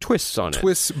twists on it.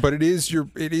 Twists, but it is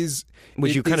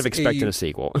which you kind of expect in a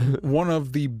sequel. One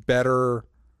of the better.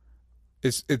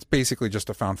 It's basically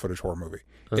just a found footage horror movie.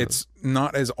 It's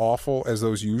not as awful as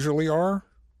those usually are.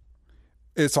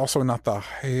 It's also not the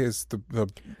highest, one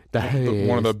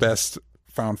of the best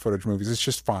found footage movies. It's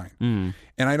just fine. And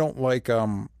I don't like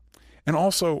and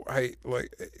also I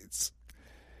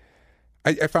thought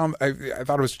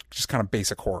it was just kind of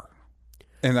basic horror.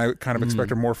 And I kind of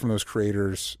expected more from those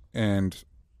creators, and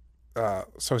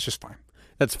so it's just fine.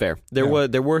 That's fair. There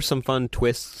were some fun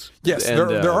twists. Yes, and,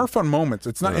 there are fun moments.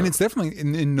 It's not, and it's definitely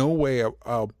in no way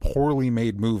a poorly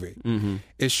made movie.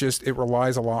 It's just it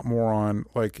relies a lot more on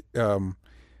like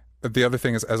the other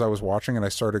thing is, as I was watching it, I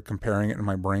started comparing it in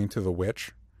my brain to The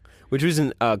Witch, which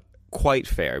isn't quite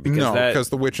fair because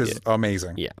The Witch is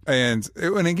amazing. Yeah, and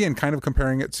again, kind of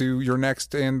comparing it to Your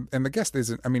Next and The Guest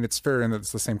isn't. I mean, it's fair in that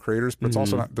it's the same creators, but it's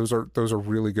also not. Those are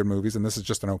really good movies, and this is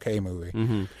just an okay movie.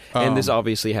 And this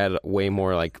obviously had way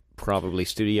more like probably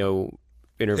studio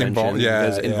intervention,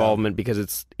 involvement because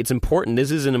it's important.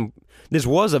 This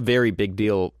was a very big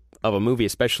deal of a movie,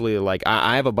 especially like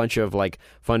I have a bunch of like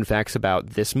fun facts about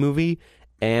this movie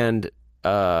and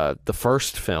the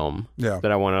first film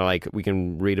that I want to we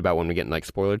can read about when we get in like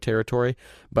spoiler territory.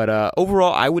 But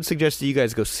overall, I would suggest that you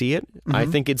guys go see it. I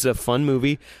think it's a fun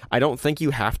movie. I don't think you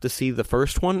have to see the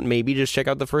first one. Maybe just check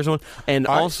out the first one. And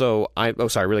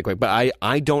really quick, but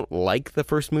I don't like the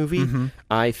first movie.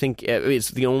 I think it's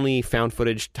the only found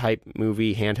footage type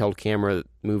movie, handheld camera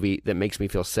movie that makes me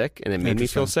feel sick, and it made me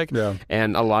feel sick. Yeah.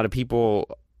 And a lot of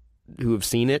people who have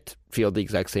seen it feel the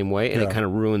exact same way, and it kind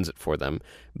of ruins it for them.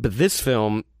 But this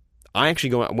film, I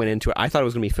actually went into it. I thought it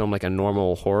was going to be filmed like a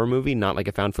normal horror movie, not like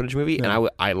a found footage movie. Yeah. And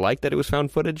I liked that it was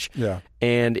found footage. Yeah,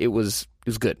 and it was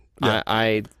good. Yeah.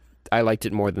 I liked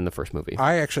it more than the first movie.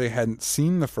 I actually hadn't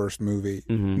seen the first movie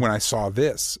when I saw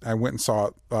this. I went and saw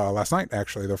it last night.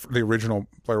 Actually, the original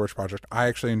Blair Witch Project. I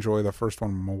actually enjoy the first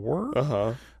one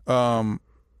more.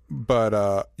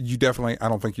 But you definitely. I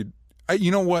don't think you.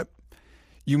 You know what?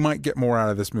 You might get more out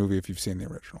of this movie if you've seen the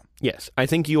original. Yes, I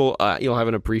think you'll have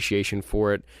an appreciation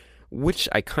for it, which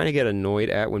I kind of get annoyed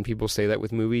at when people say that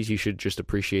with movies. You should just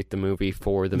appreciate the movie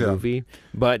for the movie.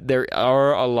 But there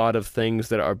are a lot of things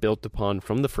that are built upon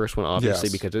from the first one, obviously,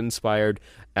 because it inspired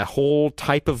a whole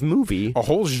type of movie. A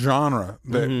whole genre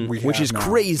that we have which is now.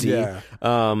 crazy. Yeah.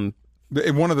 One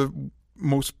of the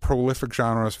most prolific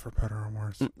genres, for better or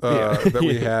worse, that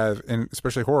we have, and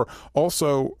especially horror.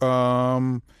 Also,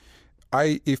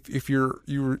 if you're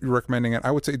recommending it,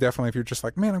 I would say definitely if you're just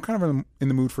like, man, I'm kind of in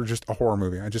the mood for just a horror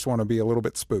movie. I just want to be a little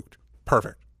bit spooked.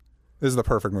 Perfect. This is the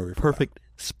perfect movie. Perfect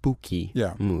spooky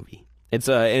movie. It's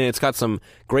and it's got some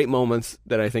great moments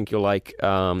that I think you'll like.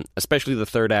 Especially the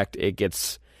third act. It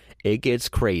gets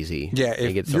crazy. Yeah,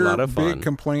 it gets a lot of fun. Your big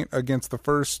complaint against the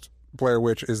first Blair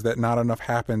Witch is that not enough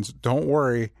happens. Don't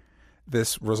worry.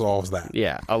 This resolves that.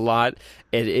 Yeah, a lot.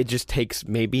 It just takes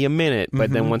maybe a minute,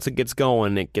 but then once it gets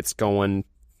going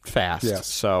fast. Yes.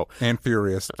 So and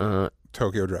furious.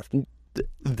 Tokyo Drift.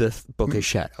 The Book of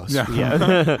Shadows.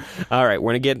 Yeah. All right,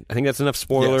 we're gonna I think that's enough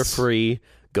spoiler free.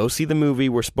 Go see the movie.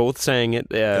 We're both saying it.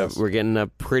 We're getting a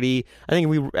pretty. I think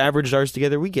we averaged ours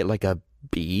together. We get like a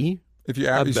B. If you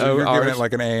average, you're giving it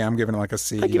like an A. I'm giving it like a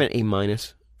C. I give it an A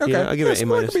minus. Okay, yeah, I'll give it an A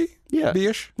minus. Yeah,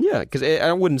 B-ish. Yeah, because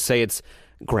I wouldn't say it's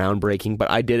groundbreaking, but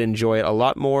I did enjoy it a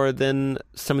lot more than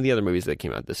some of the other movies that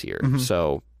came out this year.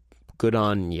 So good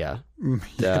on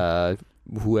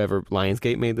whoever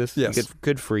Lionsgate made this. Yes.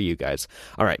 Good for you guys.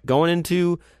 All right, going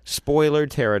into spoiler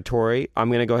territory, I'm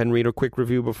going to go ahead and read a quick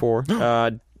review before.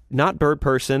 Not Bird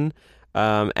Person,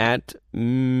 at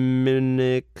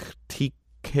Minnick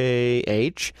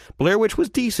TKH. Blair Witch was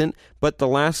decent, but the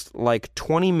last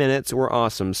 20 minutes were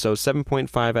awesome. So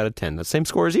 7.5 out of 10. The same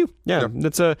score as you. Yeah.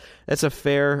 That's a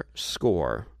fair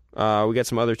score. We got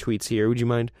some other tweets here. Would you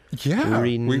mind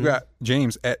reading? We've got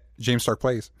James at James Stark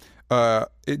Plays.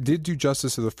 It did do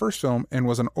justice to the first film and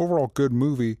was an overall good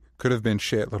movie. Could have been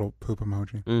shit, little poop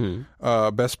emoji.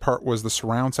 Mm-hmm. Best part was the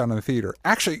surround sound in the theater.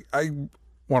 Actually, I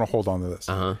want to hold on to this.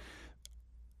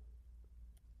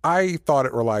 I thought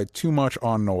it relied too much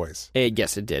on noise.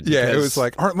 Yes, it did. Yeah, it was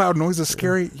like, aren't loud noises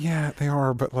scary? Yeah, they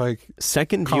are, but like,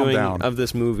 second viewing of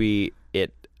this movie,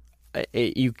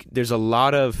 there's a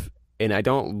lot of, and I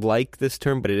don't like this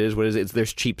term, but it is what it is.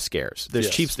 There's cheap scares.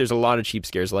 There's a lot of cheap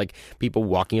scares, like people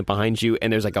walking up behind you,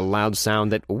 and there's like a loud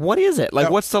sound that, what is it? Like,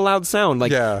 what's the loud sound?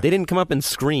 Like, they didn't come up and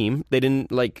scream. They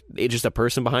didn't, like, it's just a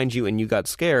person behind you, and you got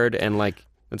scared, and like,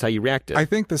 that's how you reacted. I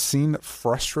think the scene that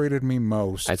frustrated me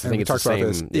most, I think it's the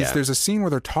same, is there's a scene where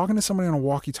they're talking to somebody on a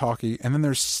walkie-talkie, and then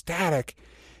there's static,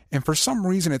 and for some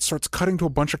reason it starts cutting to a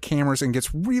bunch of cameras and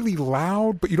gets really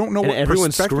loud, but you don't know what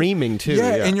everyone's screaming too.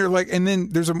 Yeah, and you're like, and then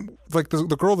there's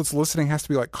the girl that's listening has to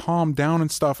be like calm down and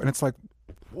stuff, and it's like,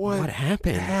 what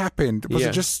happened? Was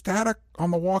it just static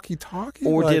on the walkie-talkie?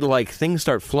 Or did like things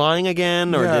start flying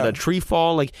again? Or did a tree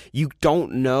fall? Like, you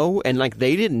don't know. And like,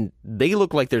 they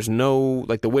look like there's no,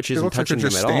 like the witch isn't touching them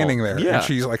at all. It looks like they're just standing there. Yeah. And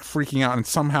she's like freaking out. And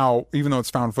somehow, even though it's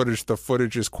found footage, the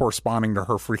footage is corresponding to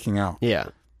her freaking out. Yeah.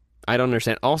 I don't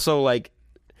understand. Also, like,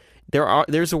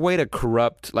 there's a way to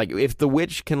corrupt, like, if the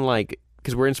witch can, like,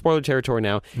 because we're in spoiler territory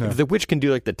now, if the witch can do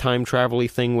like the time travel-y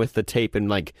thing with the tape and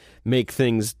like make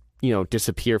things,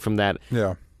 disappear from that.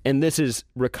 Yeah. And this is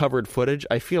recovered footage.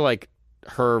 I feel like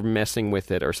her messing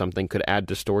with it or something could add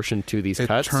distortion to these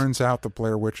cuts. It turns out the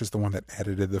Blair Witch is the one that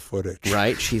edited the footage.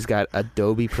 Right? She's got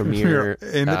Adobe Premiere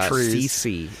in the trees. CC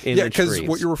in the trees. Yeah, because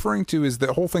what you're referring to is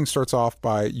the whole thing starts off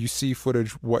by you see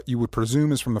footage what you would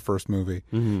presume is from the first movie.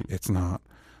 Mm-hmm. It's not.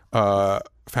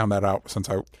 Found that out since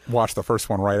I watched the first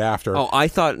one right after. Oh, I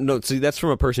thought, no, see, that's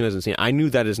from a person who hasn't seen it. I knew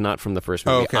that is not from the first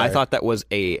movie. Okay. I thought that was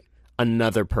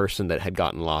another person that had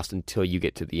gotten lost until you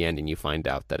get to the end and you find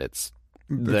out that it's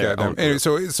their own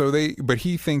group. But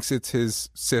he thinks it's his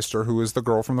sister, who is the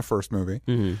girl from the first movie.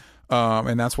 Mm-hmm.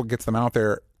 And that's what gets them out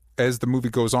there. As the movie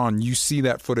goes on, you see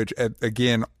that footage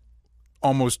again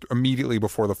almost immediately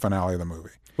before the finale of the movie.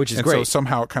 Which is great. So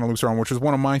somehow it kind of loops around, which is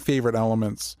one of my favorite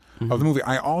elements of the movie.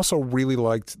 I also really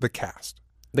liked the cast.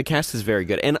 The cast is very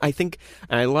good. And I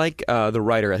like the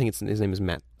writer. I think his name is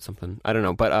Matt something. I don't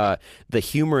know. But the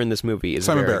humor in this movie is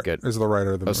Simon very Barrett good. Is the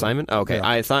writer of the movie. Oh, Simon? Oh, okay.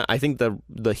 Yeah. I think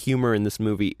the humor in this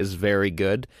movie is very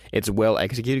good. It's well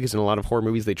executed because in a lot of horror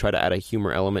movies they try to add a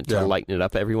humor element to lighten it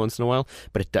up every once in a while,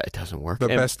 but it doesn't work. The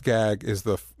best gag is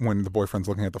when the boyfriend's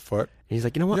looking at the foot. And he's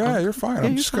like, you know what? Yeah, you're fine.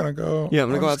 I'm just going to go. Yeah, I'm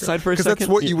going to go outside for a second. Because that's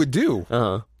what you would do.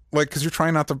 Uh-huh. Like, because you're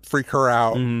trying not to freak her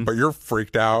out, but you're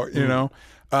freaked out, you know?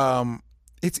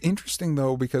 It's interesting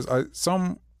though because I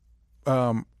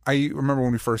remember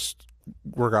when we first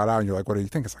got out and you're like, what do you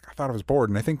think? It's like, I thought I was bored.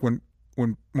 And I think when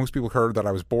most people heard that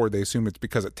I was bored, they assume it's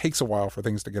because it takes a while for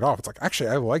things to get off. It's like,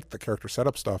 actually, I like the character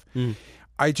setup stuff.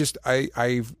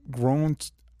 I've grown,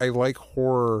 I like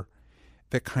horror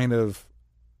that kind of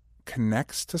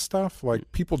connects to stuff,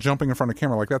 like people jumping in front of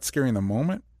camera, like that's scary in the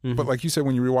moment. But like you said,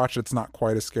 when you rewatch it, it's not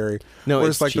quite as scary. No,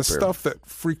 whereas it's like cheaper. The stuff that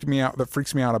freaks me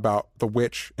out about The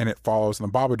Witch and It Follows and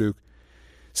The Babadook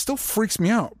still freaks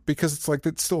me out because it's like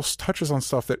it still touches on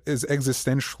stuff that is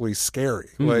existentially scary,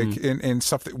 like and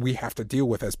stuff that we have to deal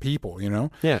with as people, you know?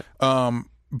 Yeah.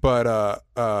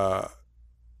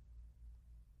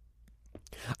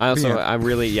 I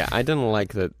didn't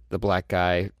like the black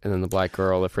guy and then the black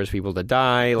girl, the first people to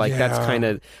die. Like that's kind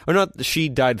of, or not. She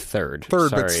died third,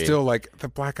 but still, like the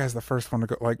black guy's the first one to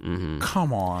go. Like,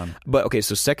 come on. But okay,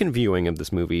 so second viewing of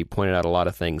this movie pointed out a lot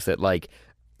of things that, like,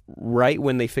 right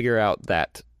when they figure out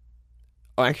that,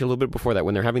 actually a little bit before that,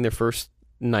 when they're having their first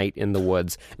night in the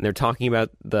woods and they're talking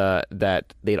about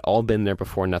that they'd all been there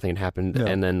before, nothing had happened,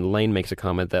 and then Lane makes a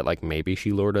comment that like maybe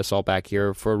she lured us all back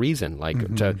here for a reason,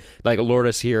 like to like lured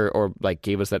us here or like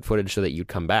gave us that footage so that you'd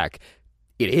come back.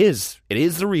 It is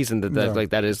the reason that like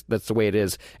that's the way it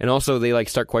is. And also they like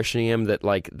start questioning him that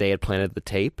like they had planted the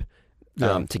tape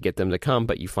to get them to come,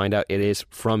 but you find out it is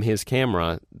from his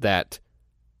camera that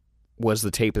was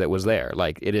the tape that was there.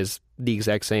 Like it is the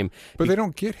exact same. But they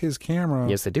don't get his camera.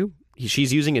 Yes, they do.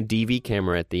 She's using a DV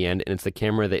camera at the end, and it's the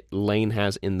camera that Lane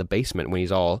has in the basement when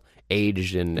he's all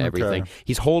aged and everything. Okay.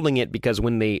 He's holding it because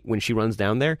when she runs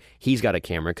down there, he's got a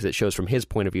camera because it shows from his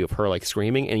point of view of her like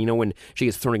screaming. And you know when she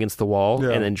gets thrown against the wall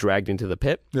and then dragged into the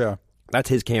pit? Yeah. That's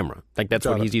his camera. Like that's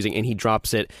what he's using. And he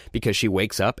drops it because she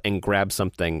wakes up and grabs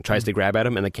something, tries to grab at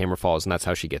him, and the camera falls, and that's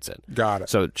how she gets it. Got it.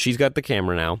 So she's got the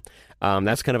camera now.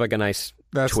 That's kind of like a nice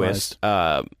twist.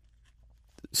 Nice.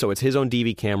 so it's his own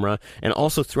DV camera, and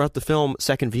also throughout the film,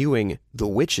 second viewing, the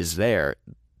witch is there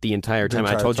the entire time.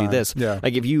 I told you this. Yeah.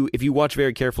 Like if you watch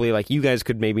very carefully, like you guys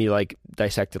could maybe like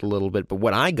dissect it a little bit, but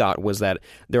what I got was that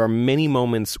there are many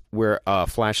moments where a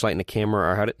flashlight and a camera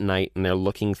are out at night and they're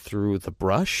looking through the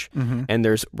brush, and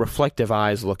there's reflective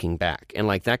eyes looking back, and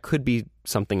like that could be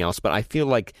something else, but I feel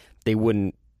like they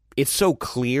wouldn't. It's so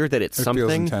clear that it something.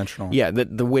 Feels intentional. Yeah,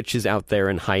 that the witch is out there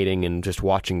and hiding and just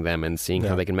watching them and seeing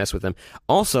how they can mess with them.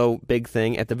 Also, big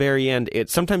thing at the very end.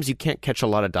 Sometimes you can't catch a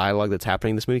lot of dialogue that's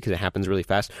happening in this movie because it happens really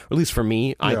fast. Or at least for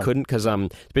me, I couldn't because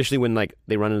especially when like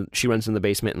she runs in the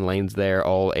basement and Lane's there,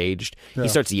 all aged. He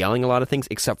starts yelling a lot of things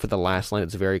except for the last line.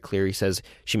 It's very clear. He says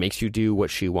she makes you do what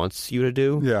she wants you to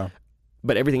do. Yeah,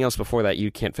 but everything else before that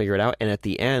you can't figure it out. And at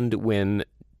the end, when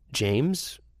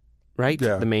James. Right,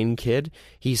 the main kid.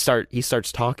 He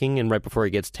starts talking, and right before he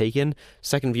gets taken,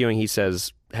 second viewing, he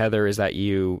says, "Heather, is that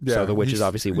you?" Yeah, so the witch is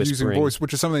obviously whispering. Using voice,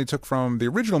 which is something they took from the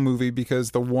original movie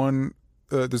because the one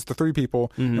there's the three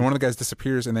people, and one of the guys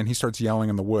disappears, and then he starts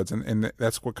yelling in the woods, and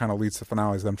that's what kind of leads to the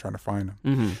finale is them trying to find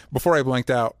him. Before I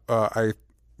blanked out, I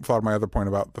thought of my other point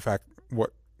about the fact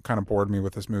what kind of bored me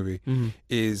with this movie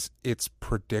is it's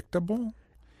predictable.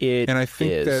 And I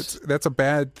think that's a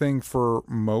bad thing for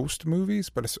most movies,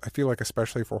 but I feel like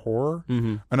especially for horror.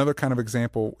 Another kind of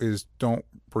example is Don't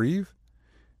Breathe,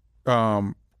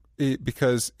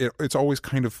 because it's always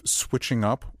kind of switching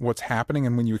up what's happening,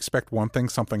 and when you expect one thing,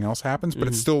 something else happens, but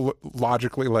it's still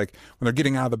logically like when they're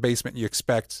getting out of the basement, you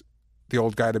expect the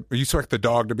old guy or you expect the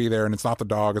dog to be there, and it's not the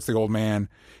dog, it's the old man,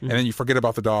 and then you forget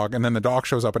about the dog, and then the dog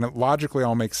shows up, and it logically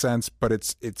all makes sense, but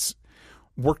it's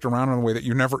worked around in a way that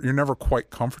you're never quite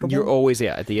comfortable. You're always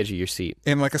at the edge of your seat,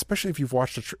 and like especially if you've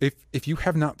watched if you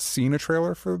have not seen a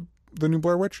trailer for the new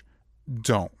Blair Witch,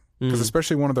 don't, because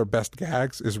especially one of their best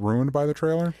gags is ruined by the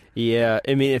trailer. Yeah,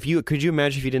 I mean, could you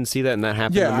imagine if you didn't see that and that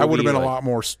happened? Yeah, I would have been a lot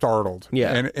more startled.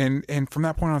 Yeah, and from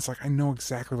that point on, it's like I know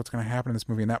exactly what's going to happen in this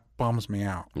movie, and that bums me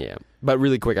out. Yeah, but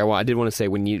really quick, I did want to say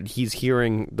when he's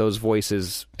hearing those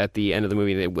voices at the end of the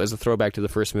movie, it was a throwback to the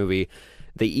first movie.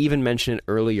 They even mention it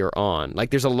earlier on. Like,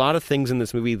 there's a lot of things in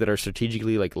this movie that are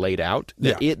strategically like laid out.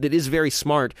 That is very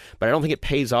smart, but I don't think it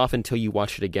pays off until you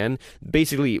watch it again.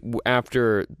 Basically,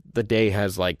 after the day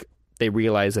has like they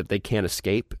realize that they can't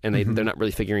escape, and they're not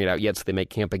really figuring it out yet, so they make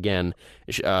camp again.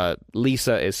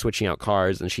 Lisa is switching out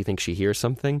cars, and she thinks she hears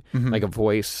something, like a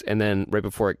voice, and then right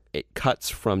before it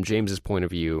cuts from James's point of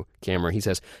view camera, he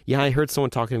says, "Yeah, I heard someone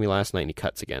talking to me last night," and he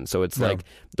cuts again. So it's like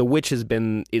the witch is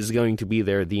going to be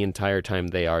there the entire time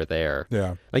they are there.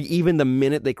 Yeah. Like even the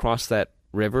minute they cross that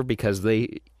river, because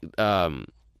they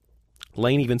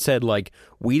Lane even said, like,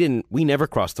 we never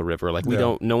crossed the river. Like,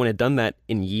 no one had done that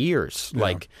in years. Yeah.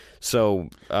 Like, so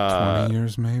 20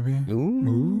 years maybe.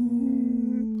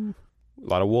 Ooh. A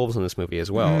lot of wolves in this movie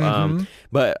as well.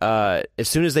 But as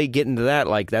soon as they get into that,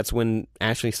 like, that's when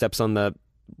Ashley steps on the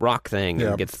rock thing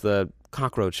and gets the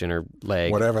cockroach in her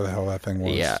leg. Whatever the hell that thing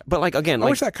was. Yeah. But, like, again, I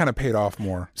wish that kind of paid off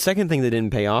more. Second thing that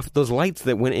didn't pay off, those lights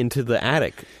that went into the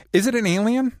attic. Is it an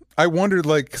alien? I wondered,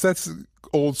 like, because that's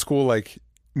old school, like,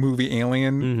 movie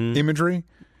alien imagery.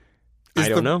 I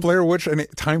don't know. Blair Witch a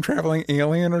time traveling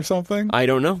alien or something? I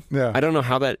don't know. Yeah. I don't know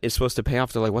how that is supposed to pay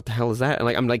off. They're like, what the hell is that? And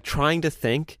like, I'm like trying to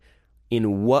think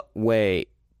in what way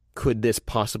could this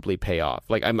possibly pay off?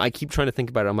 Like, I keep trying to think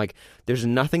about it. I'm like, there's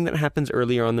nothing that happens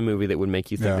earlier on in the movie that would make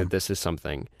you think that this is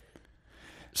something.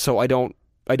 So I don't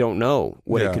know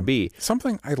what it could be.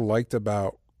 Something I liked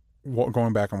about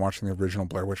going back and watching the original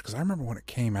Blair Witch, because I remember when it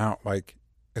came out, like,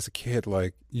 as a kid,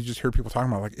 like, you just hear people talking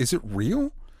about, like, is it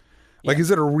real? Like,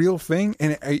 is it a real thing?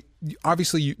 And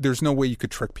obviously, there's no way you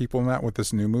could trick people in that with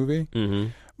this new movie.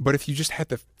 But if you just had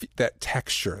that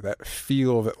texture, that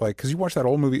feel, that, like, because you watch that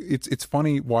old movie, it's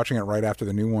funny watching it right after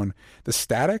the new one. The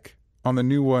static on the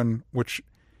new one, which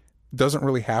doesn't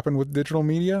really happen with digital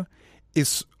media,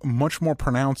 is much more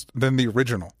pronounced than the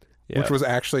original. Which was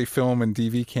actually film and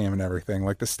DV cam and everything,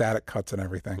 like the static cuts and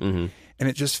everything. And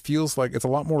it just feels like it's a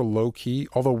lot more low key,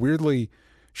 although weirdly,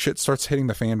 shit starts hitting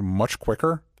the fan much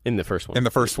quicker. In the first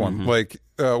one. Like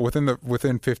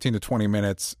within 15 to 20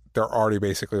 minutes, they're already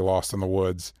basically lost in the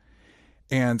woods.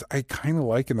 And I kind of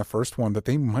like in the first one that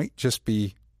they might just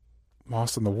be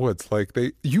lost in the woods. Like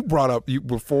you brought up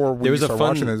before we started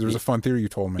watching this, there was a fun theory you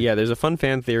told me. Yeah, there's a fun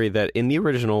fan theory that in the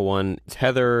original one,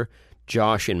 Heather,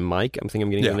 Josh, and Mike, I'm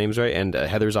getting the names right, and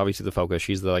Heather's obviously the focus.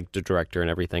 She's the director and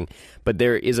everything. But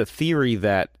there is a theory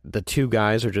that the two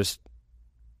guys are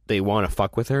want to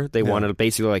fuck with her. They want to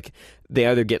basically like they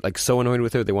either get like so annoyed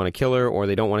with her they want to kill her, or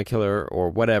they don't want to kill her, or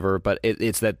whatever. But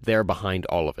it's that they're behind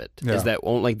all of it. Is that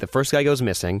like the first guy goes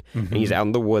missing and he's out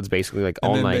in the woods basically like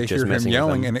all night just messing him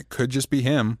yelling, with them. And it could just be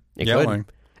him yelling.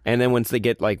 Could. And then once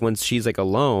she's like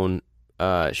alone,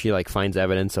 she like finds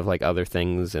evidence of like other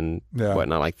things and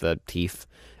whatnot, like the teeth.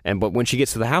 But when she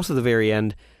gets to the house at the very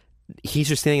end, he's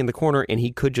just standing in the corner, and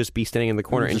he could just be standing in the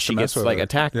corner, and she gets like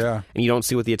attacked, and you don't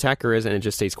see what the attacker is, and it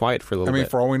just stays quiet for a little bit.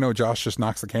 For all we know, Josh just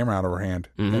knocks the camera out of her hand,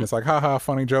 and it's like, haha,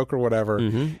 funny joke or whatever.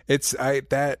 That's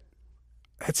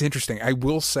interesting. I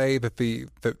will say that the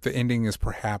ending is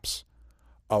perhaps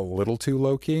a little too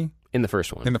low key in the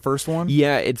first one.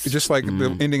 Yeah, it's just like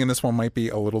the ending in this one might be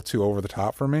a little too over the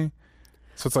top for me.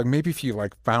 So it's like maybe if you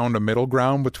like found a middle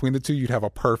ground between the two, you'd have a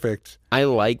perfect. I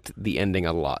liked the ending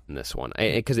a lot in this one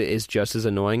because it is just as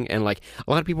annoying, and like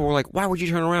a lot of people were like, "Why would you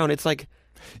turn around?" It's like,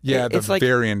 the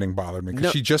very ending bothered me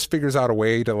because she just figures out a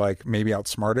way to like maybe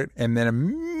outsmart it, and then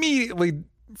immediately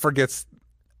forgets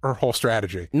her whole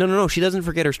strategy. No, she doesn't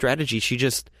forget her strategy. She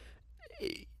just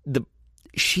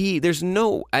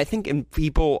I think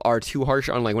people are too harsh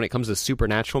on like when it comes to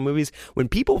supernatural movies. When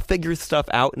people figure stuff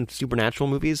out in supernatural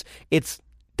movies, it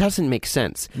doesn't make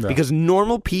sense because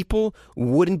normal people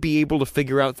wouldn't be able to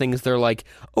figure out things. They're like,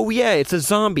 oh yeah, it's a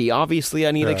zombie. Obviously,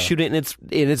 I need to shoot it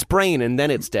in its brain and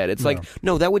then it's dead. It's like,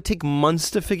 no, that would take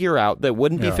months to figure out. That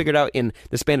wouldn't be figured out in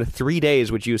the span of 3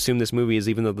 days, which you assume this movie is,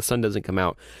 even though the sun doesn't come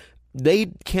out.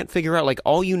 They can't figure out. Like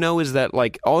all you know is that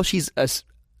like all she's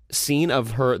seen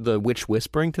of her, the witch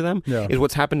whispering to them, is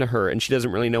what's happened to her, and she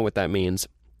doesn't really know what that means.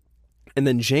 And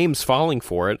then James falling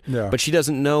for it, but she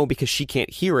doesn't know because she can't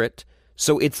hear it.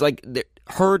 So it's like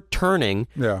her turning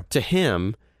to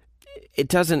him. It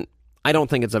doesn't. I don't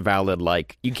think it's a valid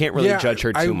like. You can't really judge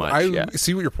her too much. I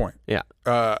see what your point. Yeah.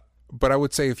 But I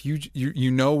would say if you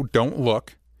don't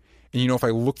look, and if I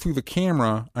look through the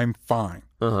camera, I'm fine.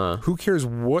 Who cares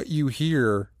what you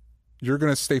hear? You're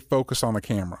gonna stay focused on the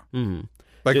camera.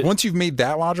 Like once you've made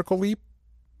that logical leap,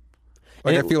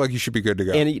 like I feel like you should be good to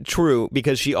go. And true,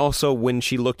 because she also, when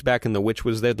she looked back and the witch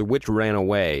was there, the witch ran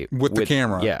away with the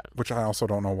camera. Yeah, which I also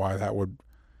don't know why that would.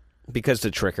 Because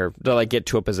to trick her, to like get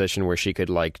to a position where she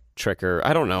could like trick her.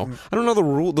 I don't know. The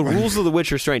rules of the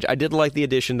witch are strange. I did like the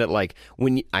addition that like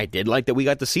I did like that we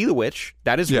got to see the witch.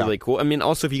 That is really cool. I mean,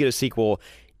 also if you get a sequel,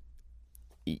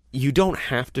 you don't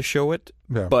have to show it,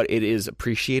 but it is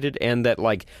appreciated, and that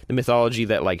like the mythology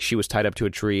that like she was tied up to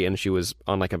a tree and she was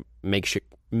on like a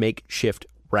makeshift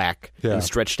rack and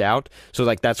stretched out. So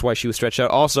like that's why she was stretched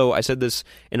out. Also, I said this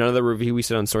in another review we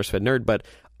said on SourceFed Nerd, but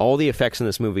all the effects in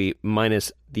this movie,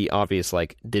 minus the obvious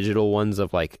like digital ones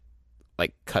of like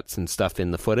cuts and stuff in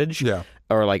the footage,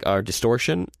 or like our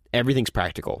distortion, everything's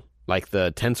practical. Like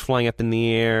the tents flying up in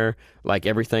the air, like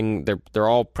everything, they're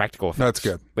all practical effects. That's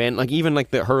good. And like even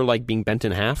like her like being bent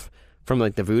in half from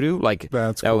like the voodoo, like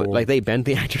that's cool. Like they bent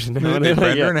the actors in half. They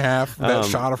bent her in half. That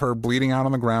shot of her bleeding out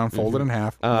on the ground, folded in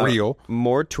half, real.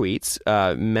 More tweets.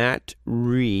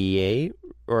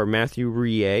 Matthew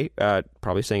Rie,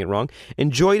 probably saying it wrong,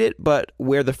 enjoyed it, but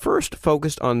where the first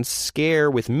focused on scare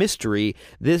with mystery,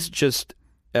 this just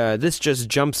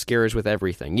jump scares with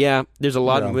everything. Yeah, there's a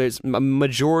lot. There's a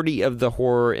majority of the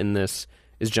horror in this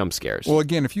is jump scares. Well,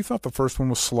 again, if you thought the first one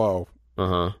was slow,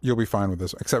 you'll be fine with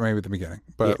this, except maybe at the beginning.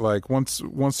 But like once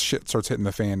shit starts hitting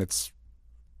the fan, it's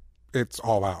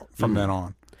all out from then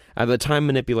on. The time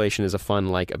manipulation is a fun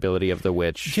like ability of the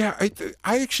witch. Yeah,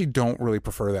 I actually don't really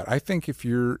prefer that. I think if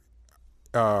you're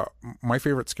my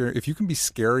favorite scary, if you can be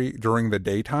scary during the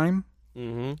daytime,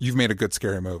 you've made a good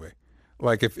scary movie.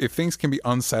 Like if things can be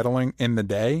unsettling in the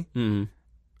day,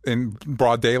 in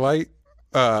broad daylight,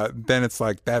 then it's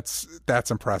like that's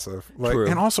impressive. Like, True.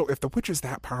 And also, if the witch is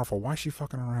that powerful, why is she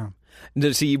fucking around?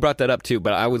 See, you brought that up too,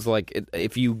 but I was like,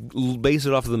 if you base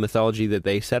it off of the mythology that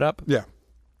they set up,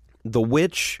 the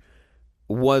witch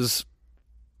was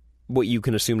what you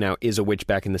can assume now is a witch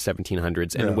back in the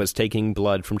 1700s and was taking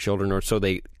blood from children, or so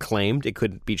they claimed. It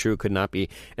could be true, it could not be.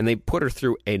 And they put her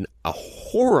through a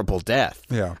horrible death.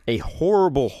 Yeah. A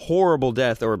horrible, horrible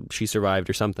death, or she survived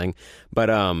or something. But,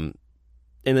 and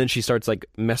then she starts like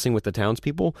messing with the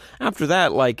townspeople. After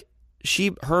that, like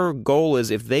her goal is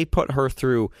if they put her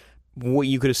through what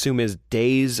you could assume is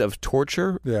days of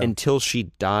torture until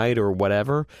she died or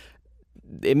whatever,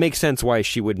 it makes sense why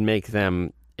she would make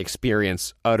them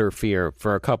experience utter fear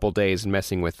for a couple days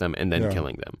messing with them and then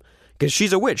killing them. Because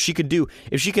she's a witch. She could do,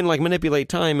 if she can like manipulate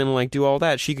time and like do all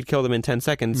that, she could kill them in 10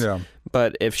 seconds. Yeah.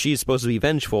 But if she's supposed to be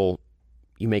vengeful,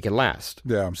 you make it last.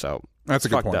 Yeah. So that's a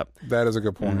good point. That is a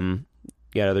good point.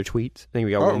 You got other tweets? I think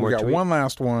we got one more we got tweet. one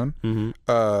last one.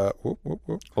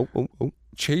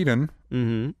 Chaden.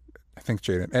 I think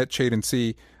Chaden. At Chaden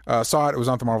C. Saw it. It was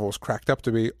not the Marvel it was cracked up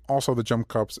to be. Also, the jump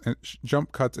cuts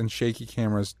and shaky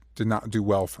cameras did not do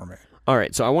well for me. All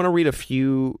right. So I want to read a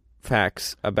few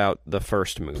facts about the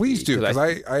first movie. Please do, because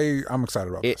I'm excited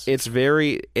about this. It's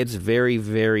very,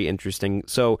 very interesting.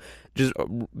 So just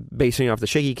basing off the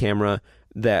shaky camera,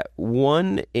 that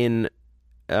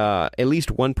at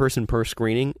least one person per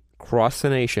screening across the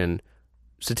nation,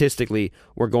 statistically,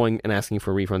 were going and asking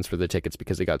for refunds for the tickets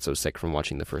because they got so sick from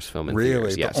watching the first film in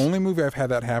theaters. Yes. The only movie I've had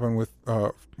that happen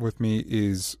with me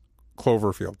is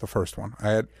Cloverfield, the first one.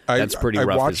 That's pretty rough as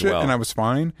well. I watched it and I was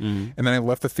fine, and then I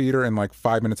left the theater, and like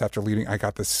 5 minutes after leaving, I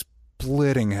got this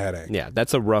splitting headache. Yeah,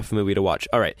 that's a rough movie to watch.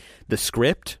 All right, the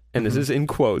script, and this is in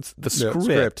quotes, the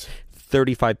script.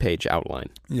 35-page outline.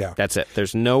 Yeah. That's it.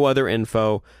 There's no other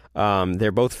info.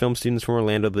 They're both film students from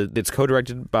Orlando. It's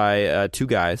co-directed by two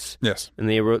guys. Yes. And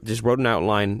they just wrote an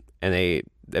outline, and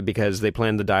because they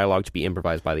planned the dialogue to be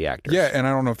improvised by the actors. Yeah, and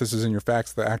I don't know if this is in your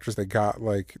facts. The actors they got,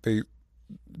 like, they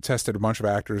tested a bunch of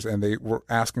actors, and they were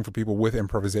asking for people with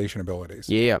improvisation abilities.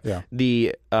 Yeah.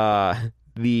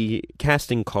 The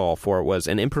casting call for it was: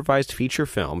 an improvised feature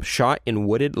film shot in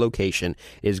wooded location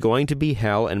is going to be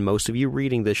hell, and most of you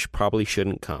reading this probably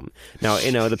shouldn't come. Now,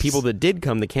 the people that did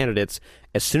come, the candidates,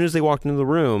 as soon as they walked into the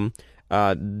room,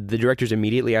 the directors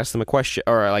immediately asked them a question,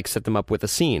 or like set them up with a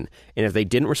scene. And if they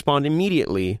didn't respond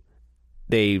immediately,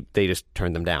 they just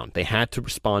turned them down. They had to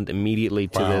respond immediately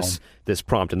to this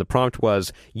prompt. And the prompt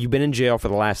was: you've been in jail for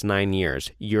the last 9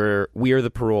 years. We are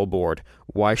the parole board.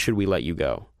 Why should we let you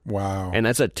go? Wow. And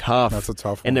that's a tough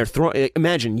one. And they're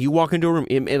imagine you walk into a room,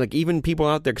 and like even people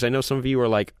out there, because I know some of you are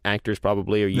like actors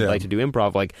probably, or you like to do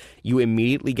improv, like you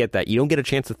immediately get that. You don't get a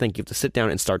chance to think. You have to sit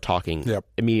down and start talking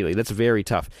immediately. That's very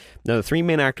tough. Now, the three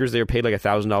main actors, they were paid like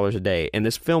 $1,000 a day, and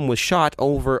this film was shot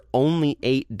over only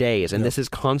 8 days, and this is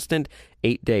constant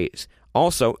 8 days.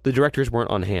 Also, the directors weren't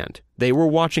on hand. They were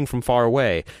watching from far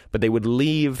away, but they would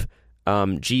leave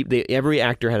every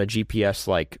actor had a GPS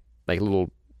like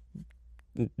little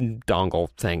dongle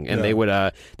thing, and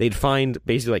they'd find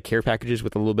basically like care packages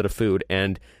with a little bit of food,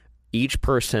 and each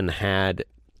person had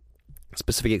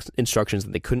specific instructions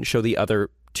that they couldn't show the other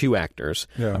two actors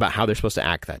about how they're supposed to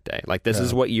act that day. Like this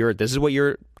is what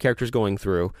your character's going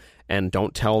through, and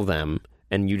don't tell them.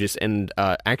 And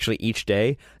actually each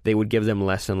day they would give them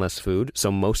less and less food. So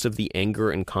most of the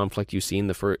anger and conflict you see in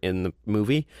the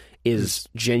movie is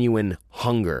genuine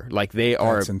hunger. Like they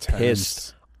are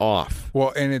pissed off.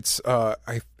 Well, and it's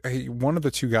one of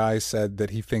the two guys said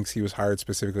that he thinks he was hired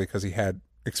specifically because he had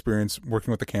experience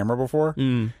working with the camera before,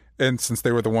 and since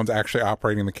they were the ones actually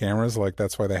operating the cameras, like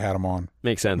that's why they had him on.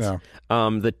 Makes sense. Yeah.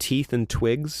 The teeth and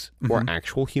twigs were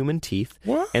actual human teeth.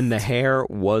 What? And the hair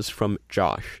was from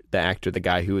Josh, the actor, the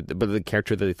guy the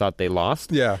character that they thought they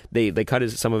lost. Yeah. They cut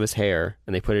some of his hair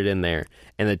and they put it in there,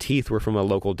 and the teeth were from a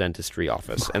local dentistry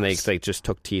office, and they just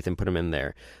took teeth and put them in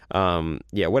there.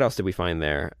 What else did we find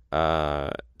there?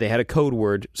 They had a code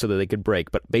word so that they could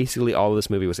break, but basically all of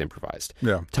this movie was improvised.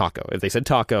 Yeah. Taco. If they said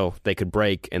taco, they could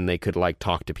break, and they could like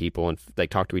talk to people and like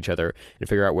talk to each other and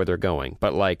figure out where they're going.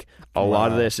 But like a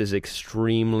lot of this is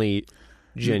extremely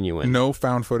genuine. No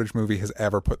found footage movie has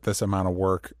ever put this amount of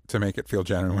work to make it feel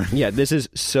genuine. Yeah, this is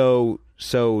so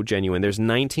genuine. There's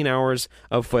 19 hours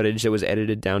of footage that was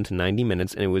edited down to 90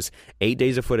 minutes, and it was 8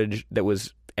 days of footage that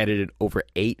was edited over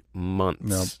 8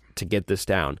 months to get this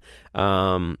down.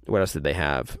 What else did they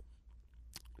have?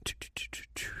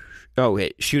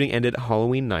 Shooting ended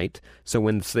Halloween night. So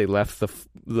when they left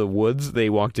the woods, they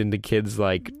walked into kids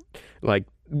like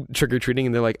trick or treating,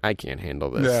 and they're like, "I can't handle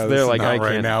this." Yeah, they're like, "I can't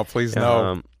right now, please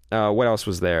no." What else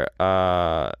was there?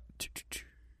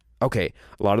 Okay,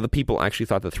 a lot of the people actually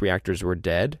thought the three actors were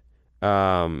dead.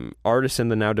 Artisan,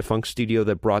 the now defunct studio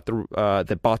that bought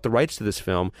the rights to this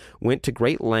film, went to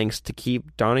great lengths to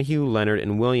keep Donahue, Leonard,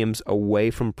 and Williams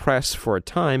away from press for a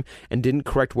time, and didn't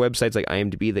correct websites like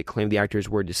IMDb that claimed the actors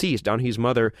were deceased. Donahue's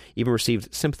mother even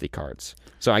received sympathy cards.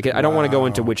 So I don't want to go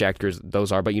into which actors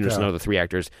those are, but you just know the three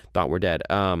actors thought were dead.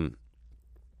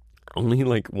 Only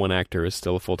like one actor is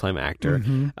still a full-time actor.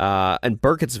 And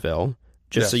Burkittsville,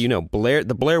 just so you know,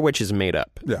 the Blair Witch is made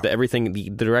up. Yeah.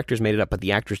 The directors made it up, but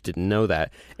the actors didn't know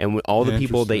that. And all the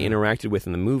people they interacted with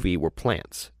in the movie were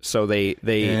plants. So they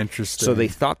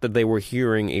thought that they were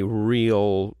hearing a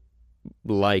real,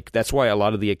 like, that's why a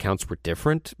lot of the accounts were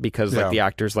different, because like the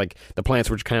actors, like the plants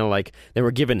were kind of like, they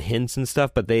were given hints and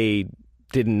stuff, but they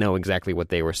didn't know exactly what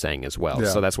they were saying as well.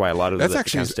 So that's why a lot of the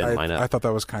accounts didn't line up. I thought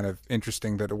that was kind of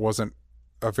interesting that it wasn't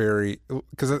a very,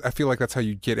 because I feel like that's how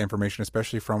you get information,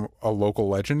 especially from a local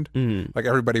legend. Like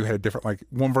everybody had a different, like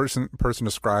one person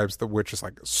describes the witch as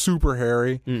like super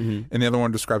hairy, and the other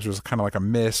one describes her as kind of like a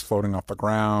mist floating off the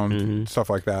ground, stuff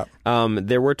like that.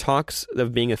 There were talks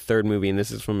of being a third movie, and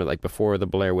this is from like before the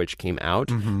Blair Witch came out,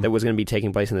 that was going to be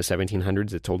taking place in the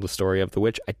 1700s. It told the story of the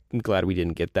witch. I'm glad we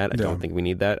didn't get that. I don't think we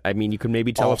need that. I mean, you could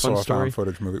maybe tell also a fun story. Found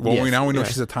footage movie. Well, now we know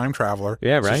she's a time traveler.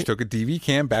 Yeah, right. So she took a DV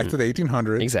cam back to the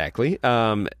 1800s. Exactly.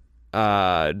 But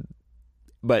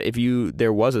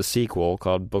there was a sequel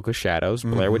called Book of Shadows,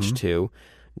 Blair Witch 2,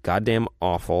 goddamn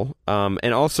awful.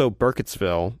 And also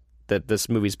Burkittsville, that this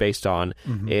movie's based on,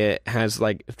 it has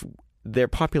like their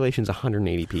population's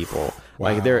 180 people.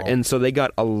 Wow. And so they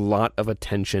got a lot of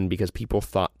attention because people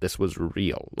thought this was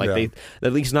real. Like they,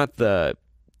 at least not the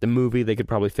movie, they could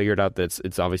probably figure it out that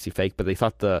it's obviously fake, but they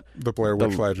thought the Blair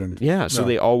Witch legend. Yeah, so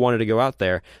they all wanted to go out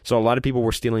there. So a lot of people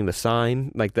were stealing the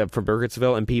sign, like for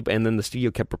Burkittsville, and then the studio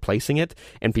kept replacing it,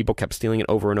 and people kept stealing it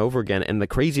over and over again. And the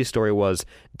craziest story was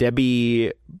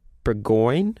Debbie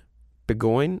Burgoyne,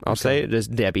 I'll say it is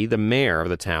Debbie, the mayor of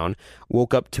the town,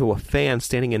 woke up to a fan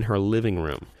standing in her living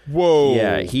room. Whoa.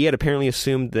 Yeah, he had apparently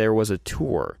assumed there was a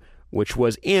tour, which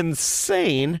was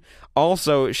insane.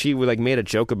 Also, she made a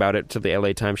joke about it to the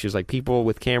LA Times. She was like, people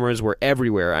with cameras were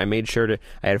everywhere. I made sure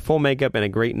I had full makeup and a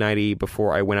great nightie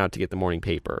before I went out to get the morning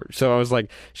paper. So I was like,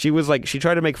 she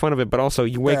tried to make fun of it, but also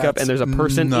you wake up and there's a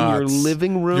person in your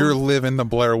living room. You're living the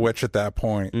Blair Witch at that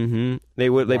point. They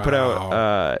put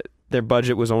out, their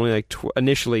budget was only like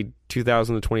initially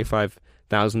 $2,000 to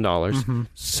 $25,000,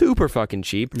 super fucking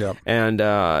cheap. Yep. And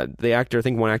the actor, I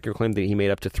think one actor claimed that he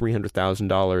made up to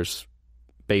 $300,000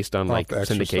 based on like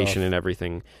syndication stuff and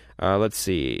everything. Let's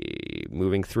see,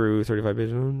 moving through 35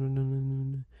 pages,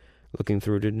 looking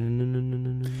through,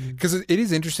 because it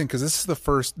is interesting because this is the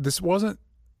first. This wasn't,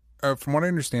 from what I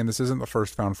understand, this isn't the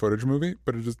first found footage movie,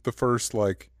 but it is the first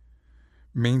like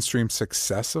mainstream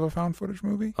success of a found footage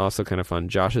movie. Also kind of fun,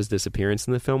 Josh's disappearance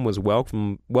in the film was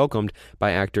welcomed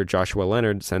by actor Joshua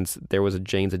Leonard, since there was a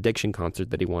Jane's Addiction concert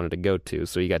that he wanted to go to,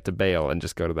 so he got to bail and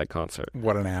just go to that concert.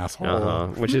 What an asshole.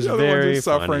 Which is very funny.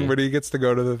 Suffering, but he gets to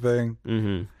go to the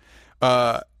thing.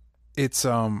 It's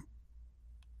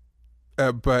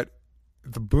but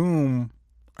the boom,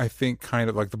 I think, kind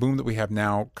of like the boom that we have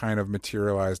now kind of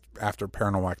materialized after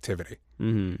Paranormal Activity.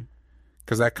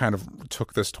 Because that kind of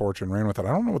took this torch and ran with it. I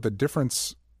don't know what the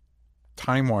difference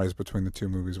time-wise between the two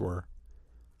movies were.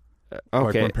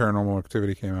 Like when Paranormal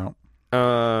Activity came out.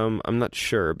 I'm not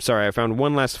sure. Sorry, I found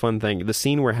one last fun thing. The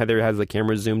scene where Heather has the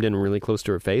camera zoomed in really close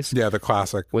to her face. Yeah, the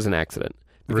classic. Was an accident.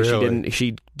 Because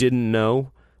she didn't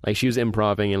know. Like, she was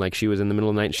improvising, and like she was in the middle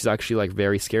of the night, and she's actually like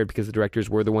very scared because the directors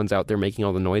were the ones out there making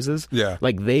all the noises. Yeah.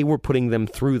 Like, they were putting them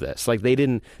through this. Like,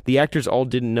 the actors all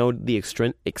didn't know the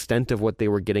extent of what they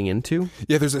were getting into.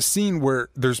 Yeah, there's a scene where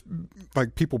there's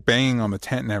like people banging on the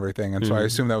tent and everything, and so I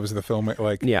assume that was the film.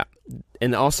 Like, yeah.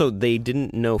 And also, they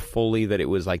didn't know fully that it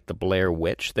was like the Blair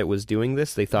Witch that was doing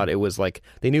this. They thought it was like,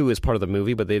 they knew it was part of the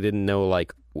movie, but they didn't know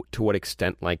like to what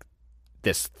extent like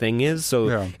this thing is.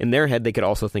 So in their head, they could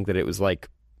also think that it was like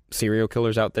serial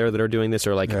killers out there that are doing this,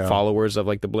 or like followers of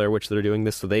like the Blair Witch that are doing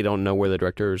this, so they don't know where the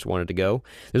directors wanted to go.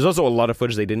 There's also a lot of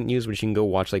footage they didn't use, which you can go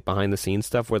watch like behind the scenes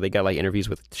stuff where they got like interviews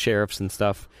with sheriffs and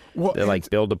stuff that like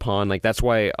build upon. Like, that's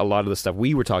why a lot of the stuff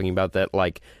we were talking about that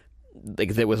like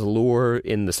that was lore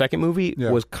in the second movie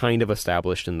was kind of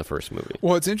established in the first movie.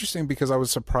 Well, it's interesting because I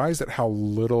was surprised at how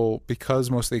little, because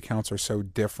most of the accounts are so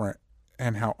different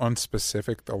and how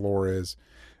unspecific the lore is.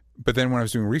 But then when I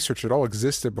was doing research, it all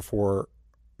existed before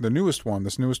this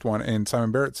newest one, and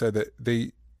Simon Barrett said that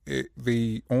they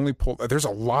only pulled, there's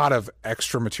a lot of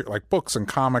extra material, like books and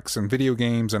comics and video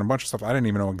games and a bunch of stuff I didn't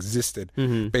even know existed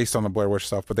based on the Blair Witch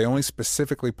stuff, but they only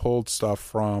specifically pulled stuff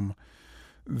from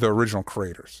the original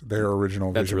creators, their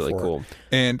original vision. That's really cool.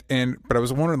 But I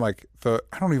was wondering, like,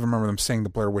 I don't even remember them saying the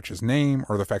Blair Witch's name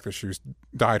or the fact that she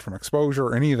died from exposure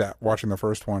or any of that watching the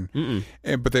first one.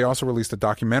 But they also released a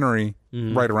documentary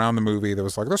right around the movie that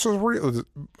was like, this is real,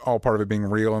 all part of it being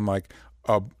real. And like,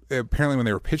 apparently when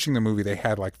they were pitching the movie, they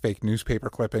had like fake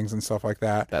newspaper clippings and stuff like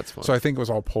that. That's fun. So I think it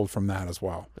was all pulled from that as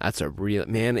well. That's a real,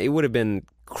 man, it would have been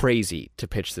crazy to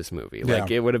pitch this movie. Like,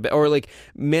 it would have been, or like,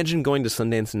 imagine going to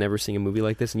Sundance and never seeing a movie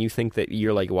like this, and you think that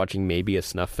you're like watching maybe a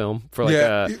snuff film for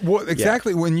like well,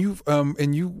 exactly. When you've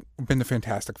and you've been to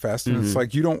Fantastic Fest, and it's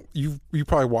like you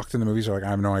probably walked in the movies, you're like, I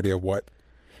have no idea what.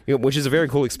 Which is a very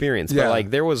cool experience. But like,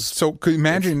 there was, so could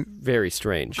imagine, very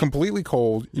strange, completely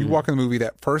cold. You walk in the movie,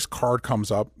 that first card comes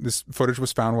up. This footage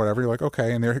was found, whatever. You're like,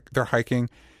 okay, and they're hiking,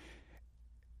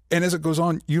 And as it goes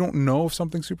on, you don't know if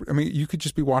something super... I mean, you could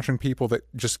just be watching people that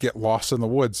just get lost in the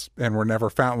woods and were never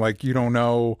found. Like, you don't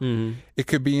know. Mm-hmm. It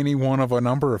could be any one of a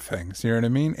number of things. You know what I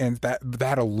mean? And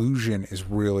that illusion is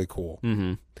really cool.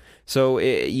 Mm-hmm. So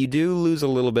you do lose a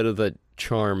little bit of the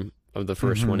charm of the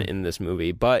first one in this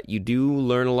movie, but you do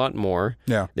learn a lot more.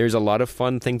 Yeah. There's a lot of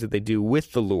fun things that they do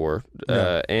with the lure.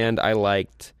 And I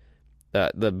liked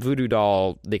the voodoo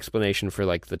doll, the explanation for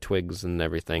like the twigs and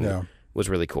everything was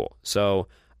really cool. So...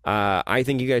 I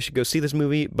think you guys should go see this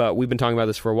movie, but we've been talking about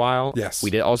this for a while. Yes. We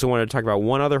did also want to talk about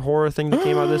one other horror thing that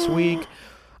came out this week.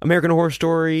 American Horror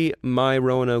Story, My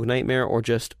Roanoke Nightmare, or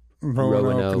just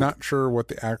Roanoke. Not sure what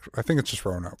the actual... I think it's just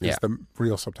Roanoke. Yeah. It's the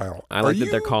real subtitle. I like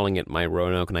that they're calling it My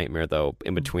Roanoke Nightmare, though,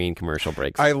 in between commercial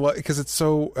breaks. I like... Because it's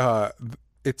so...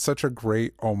 it's such a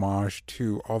great homage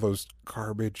to all those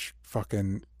garbage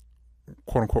fucking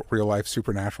quote-unquote real-life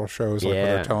supernatural shows. Like where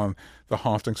they're telling the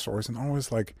haunting stories and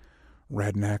always like...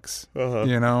 rednecks,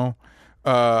 you know.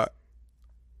 Are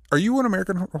you an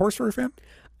American Horror Story fan?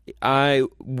 I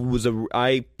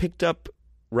picked up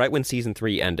right when season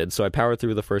 3 ended, so I powered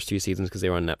through the first 2 seasons because they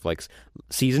were on Netflix.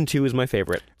 Season 2 is my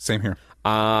favorite. Same here.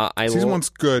 Season 1's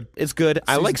good. It's good.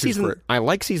 I like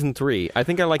season 3. I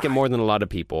think I like it more than a lot of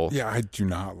people. Yeah, I do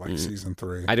not like season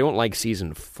 3. I don't like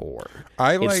season 4.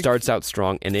 It starts out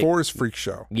strong, and 4 is Freak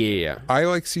Show. Yeah. I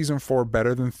like season 4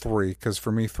 better than 3 because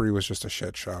for me 3 was just a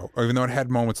shit show. Even though it had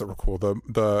moments that were cool.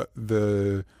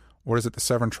 The what is it? The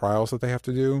 7 trials that they have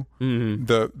to do. Mm-hmm.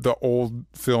 The old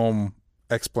film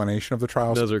explanation of the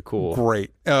trials. Those are cool.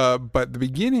 Great. But the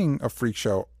beginning of Freak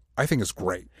Show, I think is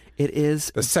great. It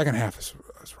is. The second half is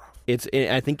rough.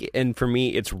 I think, and for me,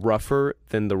 it's rougher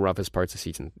than the roughest parts of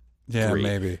season 3. Yeah,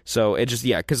 maybe. So it just,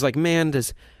 because like, man,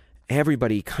 does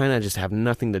everybody kind of just have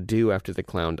nothing to do after the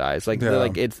clown dies? Like,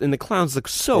 and the clowns look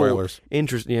so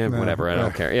interesting. Yeah, whatever. I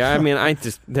don't care. Yeah, I mean,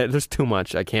 there's too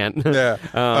much. I can't. Yeah.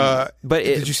 But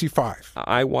did you see 5?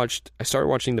 I started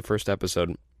watching the first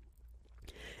episode.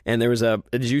 And there was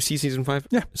did you see season 5?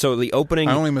 Yeah. So the opening...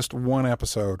 I only missed 1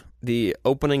 episode. The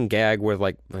opening gag where,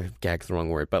 like... gag's the wrong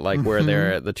word, but like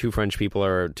where the 2 French people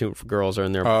or 2 girls are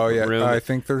in their room. Oh, yeah. I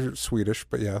think they're Swedish,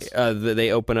 but yes.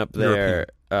 They open up their...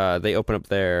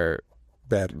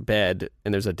 bed,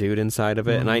 and there's a dude inside of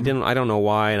it. And I don't know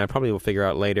why, and I probably will figure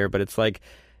out later, but it's like...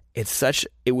 It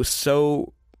was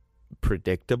so...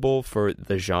 predictable for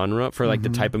the genre, for like the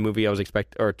type of movie I was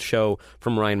or show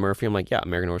from Ryan Murphy. I'm like, yeah,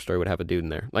 American Horror Story would have a dude in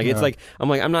there. Like, it's like,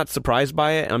 I'm not surprised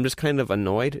by it. I'm just kind of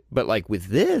annoyed. But like with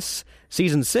this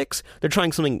season 6, they're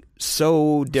trying something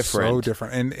so different.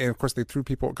 And of course they threw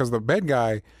people, because the bed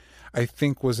guy, I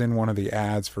think, was in one of the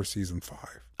ads for season 5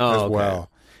 as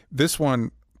well. This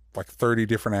one, like 30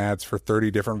 different ads for 30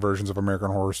 different versions of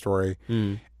American Horror Story.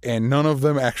 And none of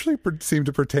them actually seem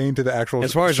to pertain to the actual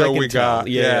as far as show I can we tell. got.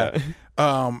 Yeah.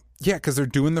 Because they're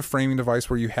doing the framing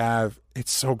device where you have,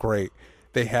 it's so great.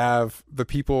 They have the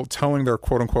people telling their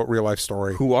quote unquote real life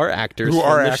story. Who are actors.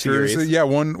 Series. Yeah,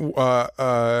 one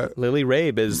Lily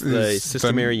Rabe is the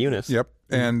Sister Mary Eunice. Yep.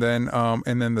 And then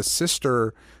the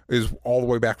sister is all the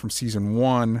way back from season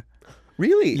 1.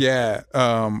 Really? Yeah.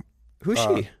 Who's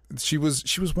she? She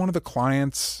was one of the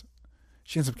clients.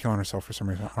 She ends up killing herself for some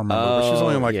reason. I don't remember. But she's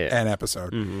only in like an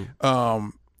episode.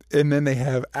 And then they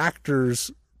have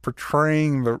actors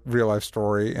portraying the real life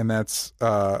story, and that's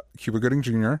Cuba Gooding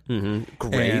Jr.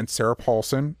 Great. And Sarah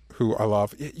Paulson, who I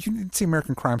love. You didn't see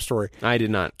American Crime Story. I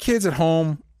did not. Kids at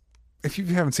home, if you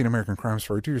haven't seen American Crime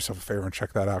Story, do yourself a favor and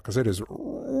check that out, because it is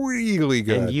really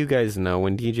good. And you guys know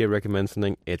when DJ recommends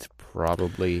something, it's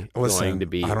probably going to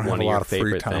be one of your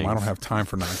favorite things. I don't have time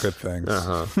for not good things.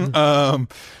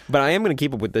 But I am going to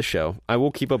keep up with this show. I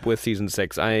will keep up with season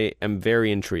 6. I am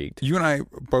very intrigued. You and I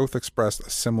both expressed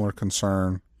a similar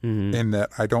concern in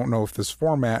that I don't know if this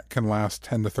format can last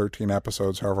 10 to 13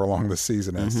 episodes, however long the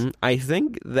season is. I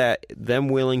think that them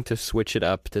willing to switch it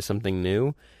up to something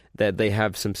new, that they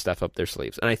have some stuff up their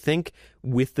sleeves. And I think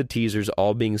with the teasers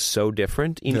all being so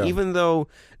different, even though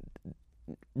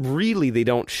really they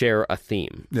don't share a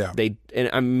theme. Yeah.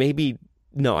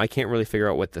 I can't really figure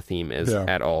out what the theme is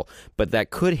at all. But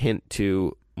that could hint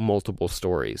to multiple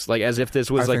stories. Like, as if this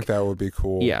was I think that would be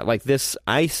cool. Yeah, like this,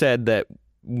 I said that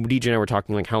DJ and I were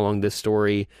talking like how long this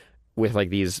story with like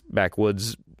these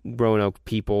backwoods Roanoke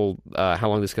people, how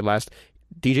long this could last.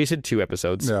 DJ said 2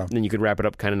 episodes. Yeah. Then you could wrap it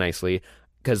up kind of nicely.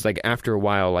 Because, like, after a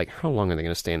while, like, how long are they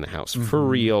going to stay in the house? For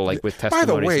real, like, with testimonies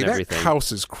and everything. By the way, that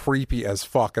house is creepy as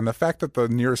fuck. And the fact that the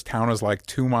nearest town is, like,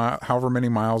 however many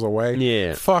miles away.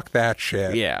 Yeah. Fuck that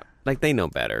shit. Yeah. Like, they know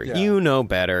better. Yeah. You know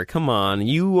better. Come on.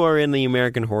 You are in the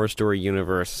American Horror Story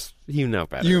universe. You know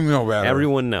better. You know better.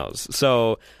 Everyone knows.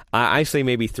 So I say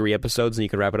maybe 3 episodes, and you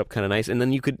could wrap it up kind of nice. And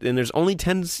then and there's only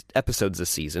 10 episodes this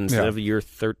season instead of your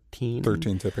 13.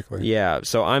 13 typically. Yeah.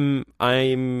 So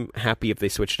I'm happy if they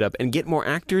switch it up and get more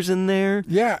actors in there.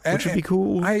 Yeah, which would be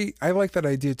cool. I like that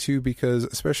idea too, because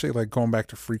especially like going back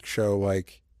to Freak Show,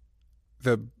 like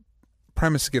the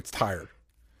premise gets tired.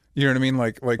 You know what I mean?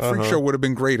 Like Freak Show would have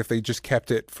been great if they just kept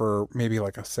it for maybe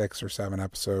like a 6 or 7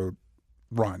 episode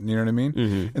run. You know what I mean?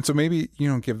 Mm-hmm. And so maybe,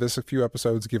 give this a few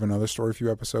episodes, give another story a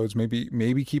few episodes,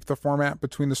 maybe keep the format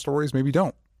between the stories, maybe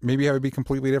don't. Maybe have it be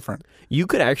completely different. You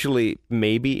could actually,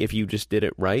 maybe if you just did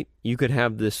it right, you could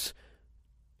have this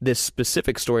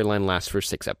specific storyline last for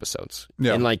 6 episodes.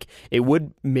 Yeah. And like, it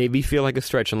would maybe feel like a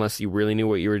stretch unless you really knew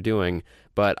what you were doing.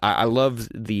 But I love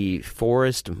the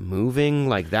forest moving.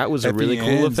 Like, that was a really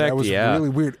cool effect. That was really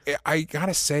weird. I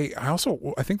gotta say, I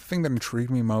think the thing that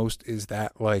intrigued me most is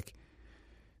that, like,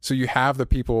 so you have the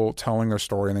people telling their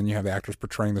story, and then you have the actors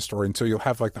portraying the story. And so you'll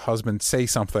have like the husband say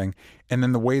something, and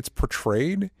then the way it's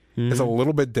portrayed is a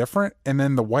little bit different. And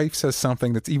then the wife says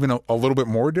something that's even a little bit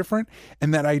more different.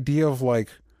 And that idea of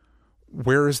like,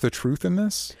 where is the truth in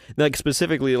this? Like,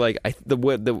 specifically, like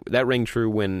that rang true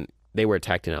when they were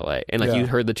attacked in LA, and like you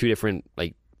heard the 2 different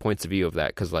like points of view of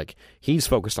that, because like he's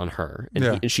focused on her and,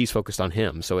 and she's focused on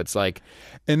him, so it's like,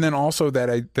 and then also that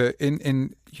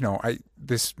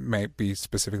this might be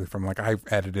specifically from like I've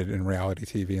edited in reality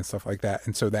TV and stuff like that,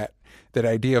 and so that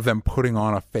idea of them putting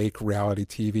on a fake reality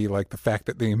TV, like the fact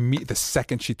that the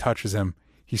second she touches him,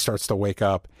 he starts to wake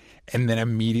up, and then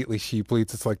immediately she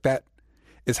bleeds. It's like that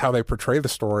is how they portray the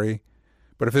story.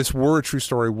 But if this were a true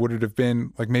story, would it have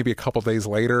been like maybe a couple days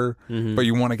later? Mm-hmm. But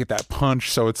you want to get that punch,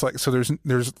 so it's like, so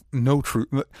there's no truth.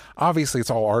 Obviously,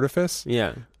 it's all artifice.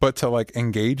 Yeah. But to like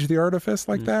engage the artifice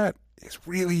like that is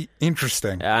really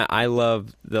interesting. I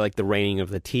love the raining of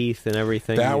the teeth and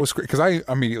everything. That was great, because I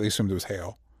immediately assumed it was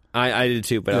hail. I did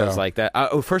too, but I was like that.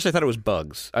 First, I thought it was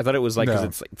bugs. I thought it was like, because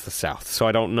it's like the South, so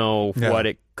I don't know what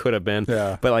it could have been.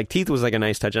 Yeah. But like teeth was like a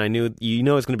nice touch, and I knew it's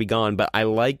going to be gone. But I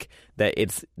like that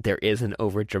there is an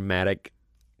over dramatic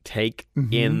take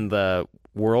in the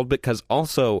world, because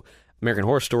also American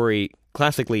Horror Story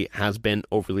classically has been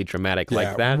overly dramatic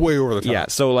like that, way over the top. Yeah.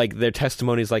 So like their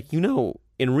testimony is like,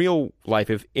 in real life,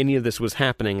 if any of this was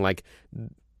happening, like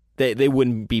they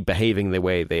wouldn't be behaving the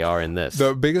way they are in this.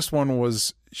 The biggest one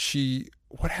was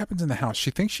what happens in the house? She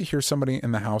thinks she hears somebody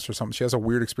in the house or something. She has a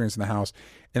weird experience in the house,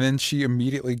 and then she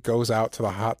immediately goes out to the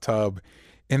hot tub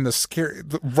in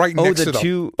the right next to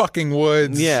the fucking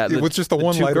woods. Yeah, with just the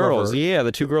one light girls. over. Yeah,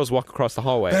 the 2 girls walk across the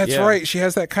hallway. That's right. She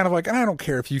has that kind of like, and I don't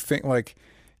care if you think like,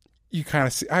 you kind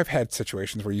of see. I've had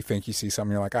situations where you think you see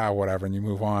something, you're like, whatever, and you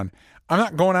move on. I'm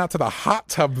not going out to the hot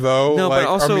tub though. No, like, but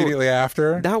also immediately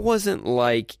after. That wasn't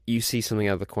like you see something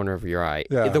out of the corner of your eye.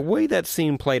 Yeah. The way that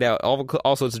scene played out,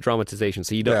 also it's a dramatization,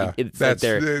 so you don't. Yeah, it's like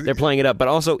they're playing it up, but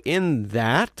also in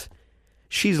that,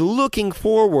 she's looking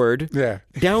forward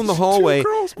down the hallway.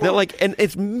 That and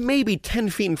it's maybe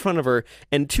 10 feet in front of her,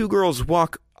 and 2 girls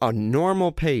walk a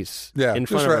normal pace in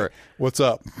front of her. What's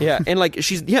up? Yeah, and like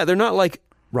they're not like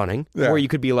running, or you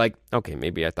could be like, okay,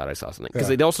 maybe I thought I saw something, because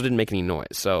they also didn't make any noise.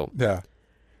 So do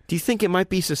you think it might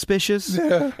be suspicious?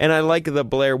 Yeah. And I like the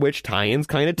Blair Witch tie-ins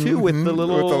kind of too, with the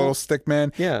little stick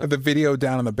man. Yeah. The video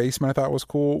down in the basement I thought was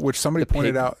cool, which somebody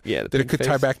pointed out that it could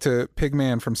tie back to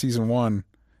Pigman from season 1.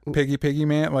 Piggy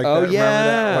Man, like that.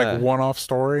 Yeah, remember that? Like one-off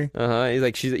story. He's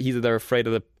like they're afraid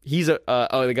of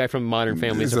the guy from Modern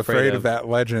Family is afraid of that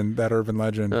legend, that urban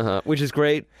legend, which is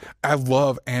great. I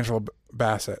love Angela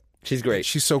Bassett. She's great.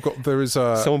 She's so cool. There was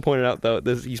someone pointed out though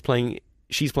she's playing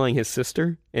his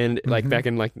sister, and like back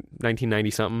in like 1990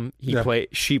 something,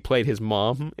 she played his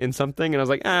mom in something, and I was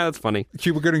like, that's funny.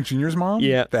 Cuba Gooding Jr.'s mom?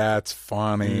 Yeah, that's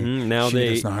funny. Now she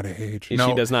does not age. No,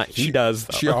 she does not. He does.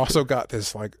 She also got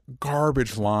this like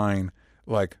garbage line,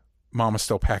 like "Mama's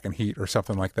still packing heat" or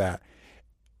something like that,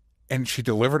 and she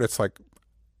delivered. It's like,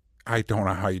 I don't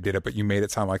know how you did it, but you made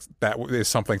it sound like that is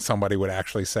something somebody would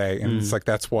actually say. And it's like,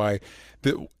 that's why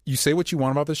you say what you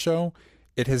want about this show.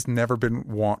 It has never been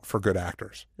want for good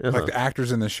actors. Like the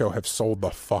actors in this show have sold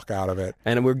the fuck out of it.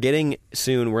 And we're getting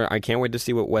soon where I can't wait to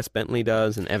see what Wes Bentley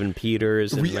does and Evan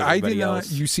Peters and everybody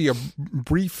else. You see a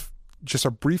brief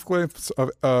glimpse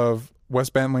of Wes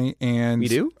Bentley, and you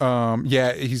do?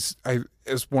 Yeah, he's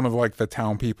one of like the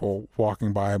town people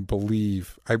walking by, I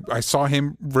believe. I saw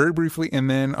him very briefly, and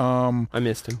then I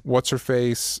missed him. What's her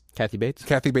face? Kathy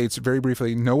Bates very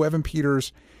briefly. No Evan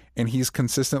Peters, and he's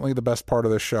consistently the best part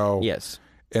of the show. Yes.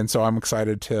 And so I'm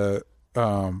excited to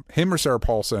him or Sarah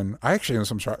Paulson. I actually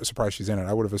am surprised she's in it.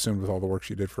 I would have assumed with all the work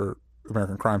she did for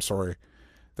American Crime Story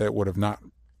that it would have not.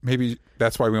 Maybe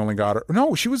that's why we only got her.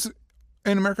 No, she was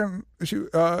in in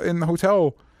the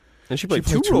hotel. And she played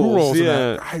two roles.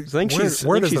 Yeah, I think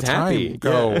where does the happy. time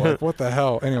go? Yeah. Like, what the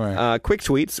hell? Anyway, quick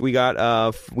tweets. We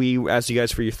got. We asked you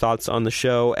guys for your thoughts on the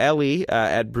show. Ellie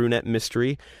at Brunette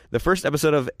Mystery. The first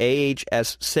episode of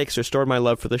AHS 6 restored my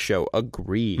love for the show.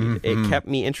 Agreed. It kept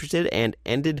me interested and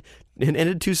ended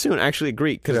too soon. Actually,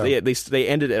 agreed because they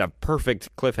ended at a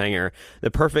perfect cliffhanger.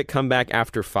 The perfect comeback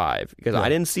after 5 because I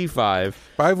didn't see 5.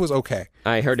 5 was okay.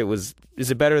 I heard it was. Is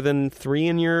it better than 3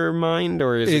 in your mind,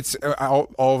 or is it's all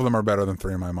of them are better than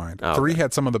 3 in my mind? Oh, 3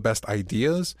 had some of the best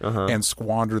ideas and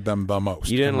squandered them the most.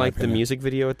 You didn't like the music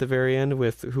video at the very end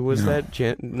with who was that?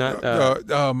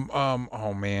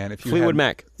 Oh man, if you Fleetwood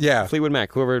Mac. Yeah, Fleetwood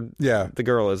Mac. Whoever the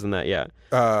girl is in that. Yeah.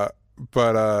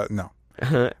 No.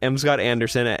 M. Scott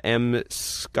Anderson at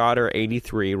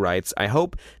MScotter83 writes, I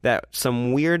hope that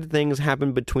some weird things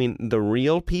happen between the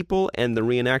real people and the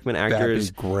reenactment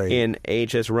actors in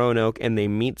AHS Roanoke and they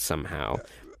meet somehow.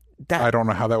 I don't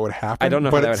know how that would happen. I don't know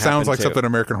but how that it would sounds like too. Something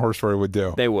American Horror Story would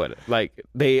do. They would. Like,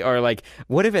 they are like,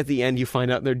 what if at the end you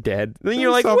find out they're dead? Then you're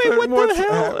like, wait, what the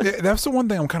hell? That's the one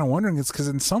thing I'm kind of wondering is because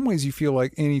in some ways you feel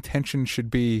like any tension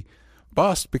should be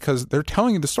bust because they're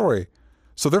telling you the story.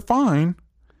 So they're fine.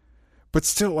 But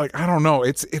still, like, I don't know.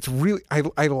 It's really,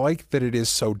 I like that it is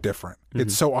so different.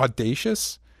 It's so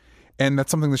audacious. And that's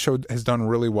something the show has done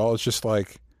really well. It's just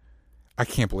like, I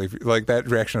can't believe, like that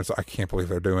reaction is, I can't believe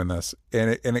they're doing this.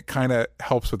 And it kind of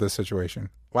helps with this situation.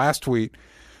 Last tweet,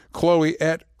 Chloe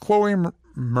at Chloe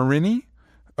Marini,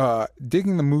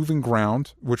 digging the moving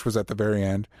ground, which was at the very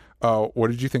end.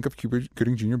 What did you think of Cuba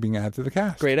Gooding Jr. being added to the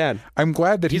cast? Great ad. I'm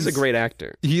glad that he's a great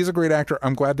actor. He is a great actor.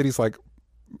 I'm glad that he's like,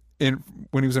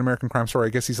 when he was in American Crime Story,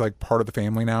 I guess he's like part of the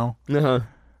family now.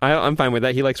 I'm fine with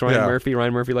that. He likes Ryan Murphy.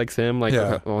 Ryan Murphy likes him. Like,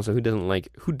 also, who doesn't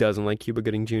like Cuba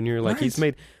Gooding Jr.? Like, he's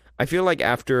made. I feel like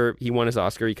after he won his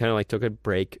Oscar, he kind of like took a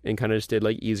break and kind of just did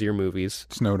like easier movies.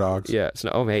 Snow Dogs. Yeah.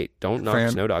 Don't knock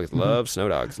Snow Dogs. Love Snow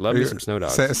Dogs. Love me some Snow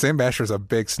Dogs. Sam Basher's a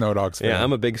big Snow Dogs fan. Yeah,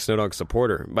 I'm a big Snow Dogs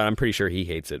supporter, but I'm pretty sure he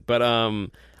hates it. But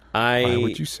why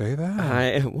would you say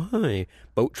that? Why?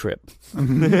 Boat trip.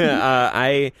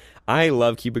 I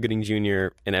love Cuba Gooding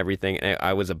Jr. and everything.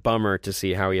 I was a bummer to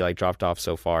see how he like dropped off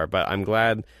so far, but I'm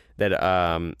glad that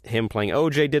him playing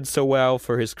OJ did so well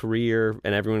for his career,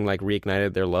 and everyone like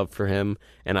reignited their love for him.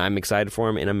 And I'm excited for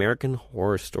him in American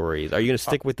Horror Stories. Are you going to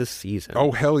stick with this season?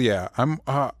 Oh hell yeah! I'm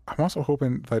also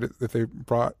hoping that if they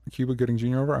brought Cuba Gooding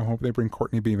Jr. over, I hope they bring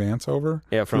Courtney B. Vance over.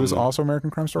 Yeah, who was also American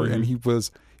Crime Story, and he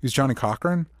was Johnny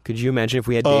Cochran. Could you imagine if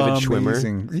we had David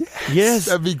Schwimmer? Yes,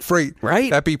 that'd be great. Right?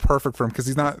 That'd be perfect for him because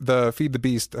he's not the Feed the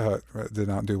Beast did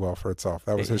not do well for itself.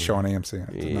 That was his show on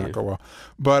AMC. It did not go well.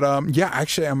 But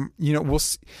actually, we'll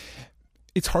see.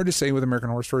 It's hard to say with American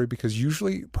Horror Story because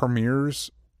usually premieres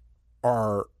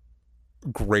are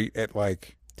great at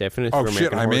like definitely. Oh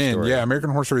shit, I'm in. Story. Yeah,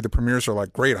 American Horror Story. The premieres are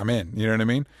like great. I'm in. You know what I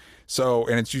mean? So,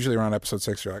 and it's usually around episode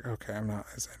 6. You're like, okay, I'm not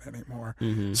as in anymore.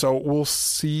 So we'll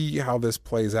see how this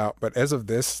plays out. But as of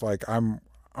this, like, I'm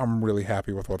really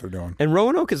happy with what they're doing. And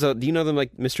Roanoke is do you know the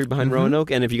like mystery behind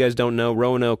Roanoke? And if you guys don't know,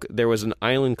 Roanoke, there was an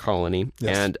island colony,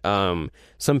 and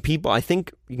some people, I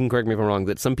think you can correct me if I'm wrong,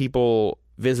 that some people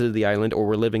visited the island or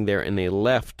were living there, and they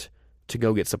left to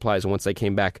go get supplies. And once they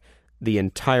came back, the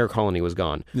entire colony was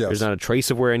gone. Yes. There's not a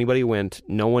trace of where anybody went.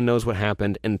 No one knows what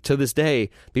happened. And to this day,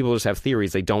 people just have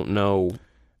theories. They don't know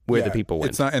where the people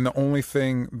went. It's not, and the only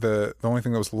thing that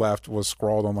was left was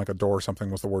scrawled on like a door or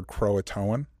something was the word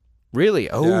Croatoan. Really?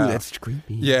 Oh, that's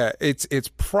creepy. Yeah, it's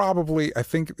probably, I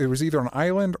think it was either an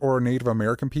island or a Native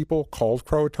American people called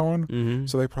Croatoan.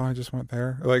 So they probably just went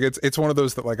there. Like it's one of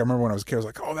those that like I remember when I was a kid, I was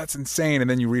like, oh, that's insane. And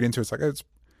then you read into it, it's like it's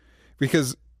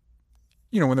because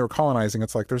when they were colonizing,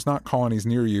 it's like there's not colonies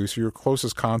near you, so your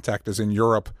closest contact is in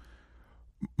Europe,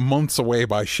 months away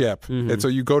by ship. And so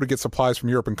you go to get supplies from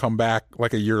Europe and come back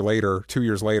like a year later, 2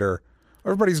 years later.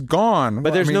 Everybody's gone.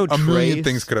 But there's no trace. A million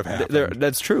things could have happened.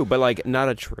 That's true, but like not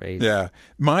a trace. Yeah.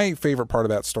 My favorite part of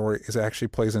that story is it actually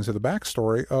plays into the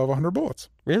backstory of 100 Bullets.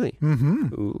 Really?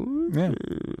 Ooh. Yeah.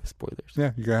 Spoilers.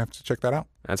 Yeah, you're going to have to check that out.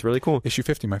 That's really cool. Issue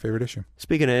 50, my favorite issue.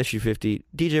 Speaking of issue 50,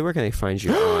 DJ, where can they find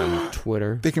you on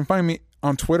Twitter? They can find me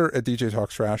on Twitter at DJ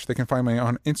Talks Trash. They can find me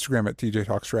on Instagram at DJ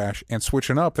Talks Trash. And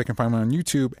switching up, they can find me on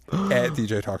YouTube at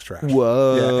DJ Talks Trash.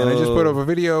 Whoa. Yeah, and I just put up a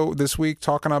video this week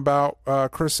talking about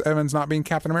Chris Evans not being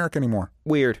Captain America anymore.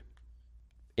 Weird.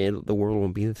 The world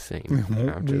won't be the same. It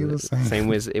won't be the same.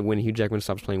 Same as when Hugh Jackman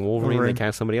stops playing Wolverine, they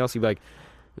cast somebody else, you'd be like,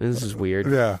 this is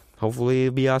weird. Yeah. Hopefully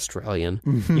it'll be Australian.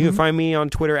 You can find me on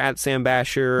Twitter at Sam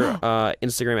Basher,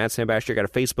 Instagram at Sam Basher. I got a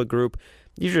Facebook group.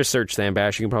 You just search Sam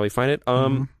Basher. You can probably find it.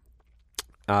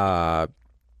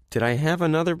 Did I have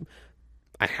another?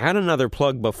 I had another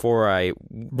plug before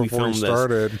we filmed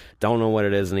started. This. Don't know what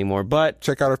it is anymore, but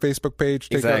check out our Facebook page.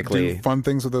 Do fun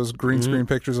things with those green screen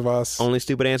pictures of us. Only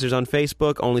Stupid Answers on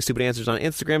Facebook. Only Stupid Answers on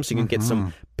Instagram, so you can get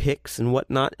some pics and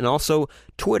whatnot. And also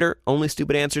Twitter. Only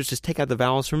Stupid Answers. Just take out the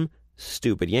vowels from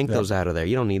stupid. Yank those out of there.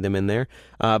 You don't need them in there.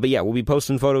 But yeah, we'll be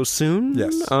posting photos soon.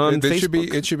 Yes, on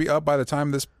Facebook. It should be up by the time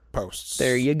this posts.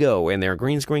 There you go. And they're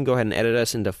green screen. Go ahead and edit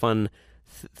us into fun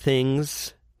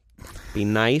things. Be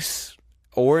nice.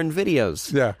 Or in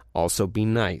videos. Yeah. Also be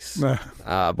nice.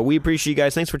 But we appreciate you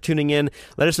guys. Thanks for tuning in.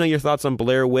 Let us know your thoughts on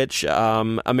Blair Witch,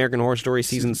 American Horror Story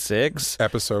Season 6.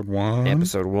 Episode 1.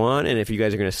 And if you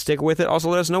guys are going to stick with it. Also,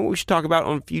 let us know what we should talk about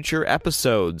on future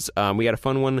episodes. We got a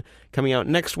fun one coming out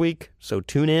next week, so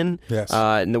tune in. Yes.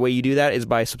 And the way you do that is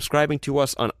by subscribing to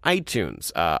us on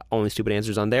iTunes. Only Stupid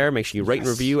Answers on there. Make sure you rate and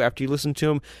review after you listen to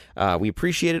them. We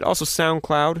appreciate it. Also,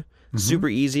 SoundCloud. Super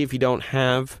easy if you don't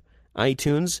have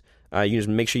iTunes. You just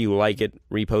make sure you like it,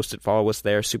 repost it, follow us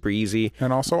there. Super easy.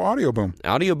 And also Audio Boom.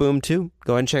 Audio Boom, too.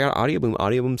 Go ahead and check out Audio Boom.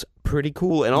 Audio Boom's pretty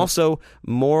cool. And also,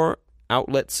 more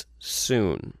outlets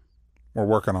soon. We're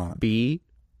working on it. Be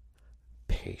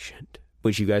patient.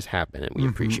 Which you guys have been, and we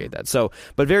appreciate that. So,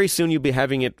 but very soon you'll be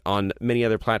having it on many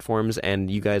other platforms,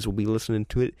 and you guys will be listening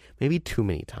to it maybe too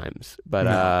many times.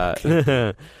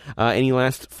 But any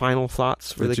last final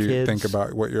thoughts for the kids? Did you think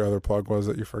about what your other plug was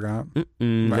that you forgot?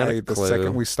 The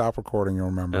second we stop recording, you'll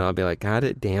remember. And I'll be like,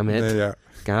 God damn it. Yeah.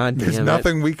 God damn it. There's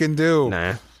nothing we can do.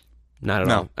 Nah, not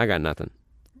at all. I got nothing.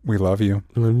 We love you.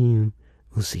 We love you.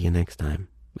 We'll see you next time.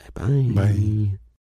 Bye-bye. Bye.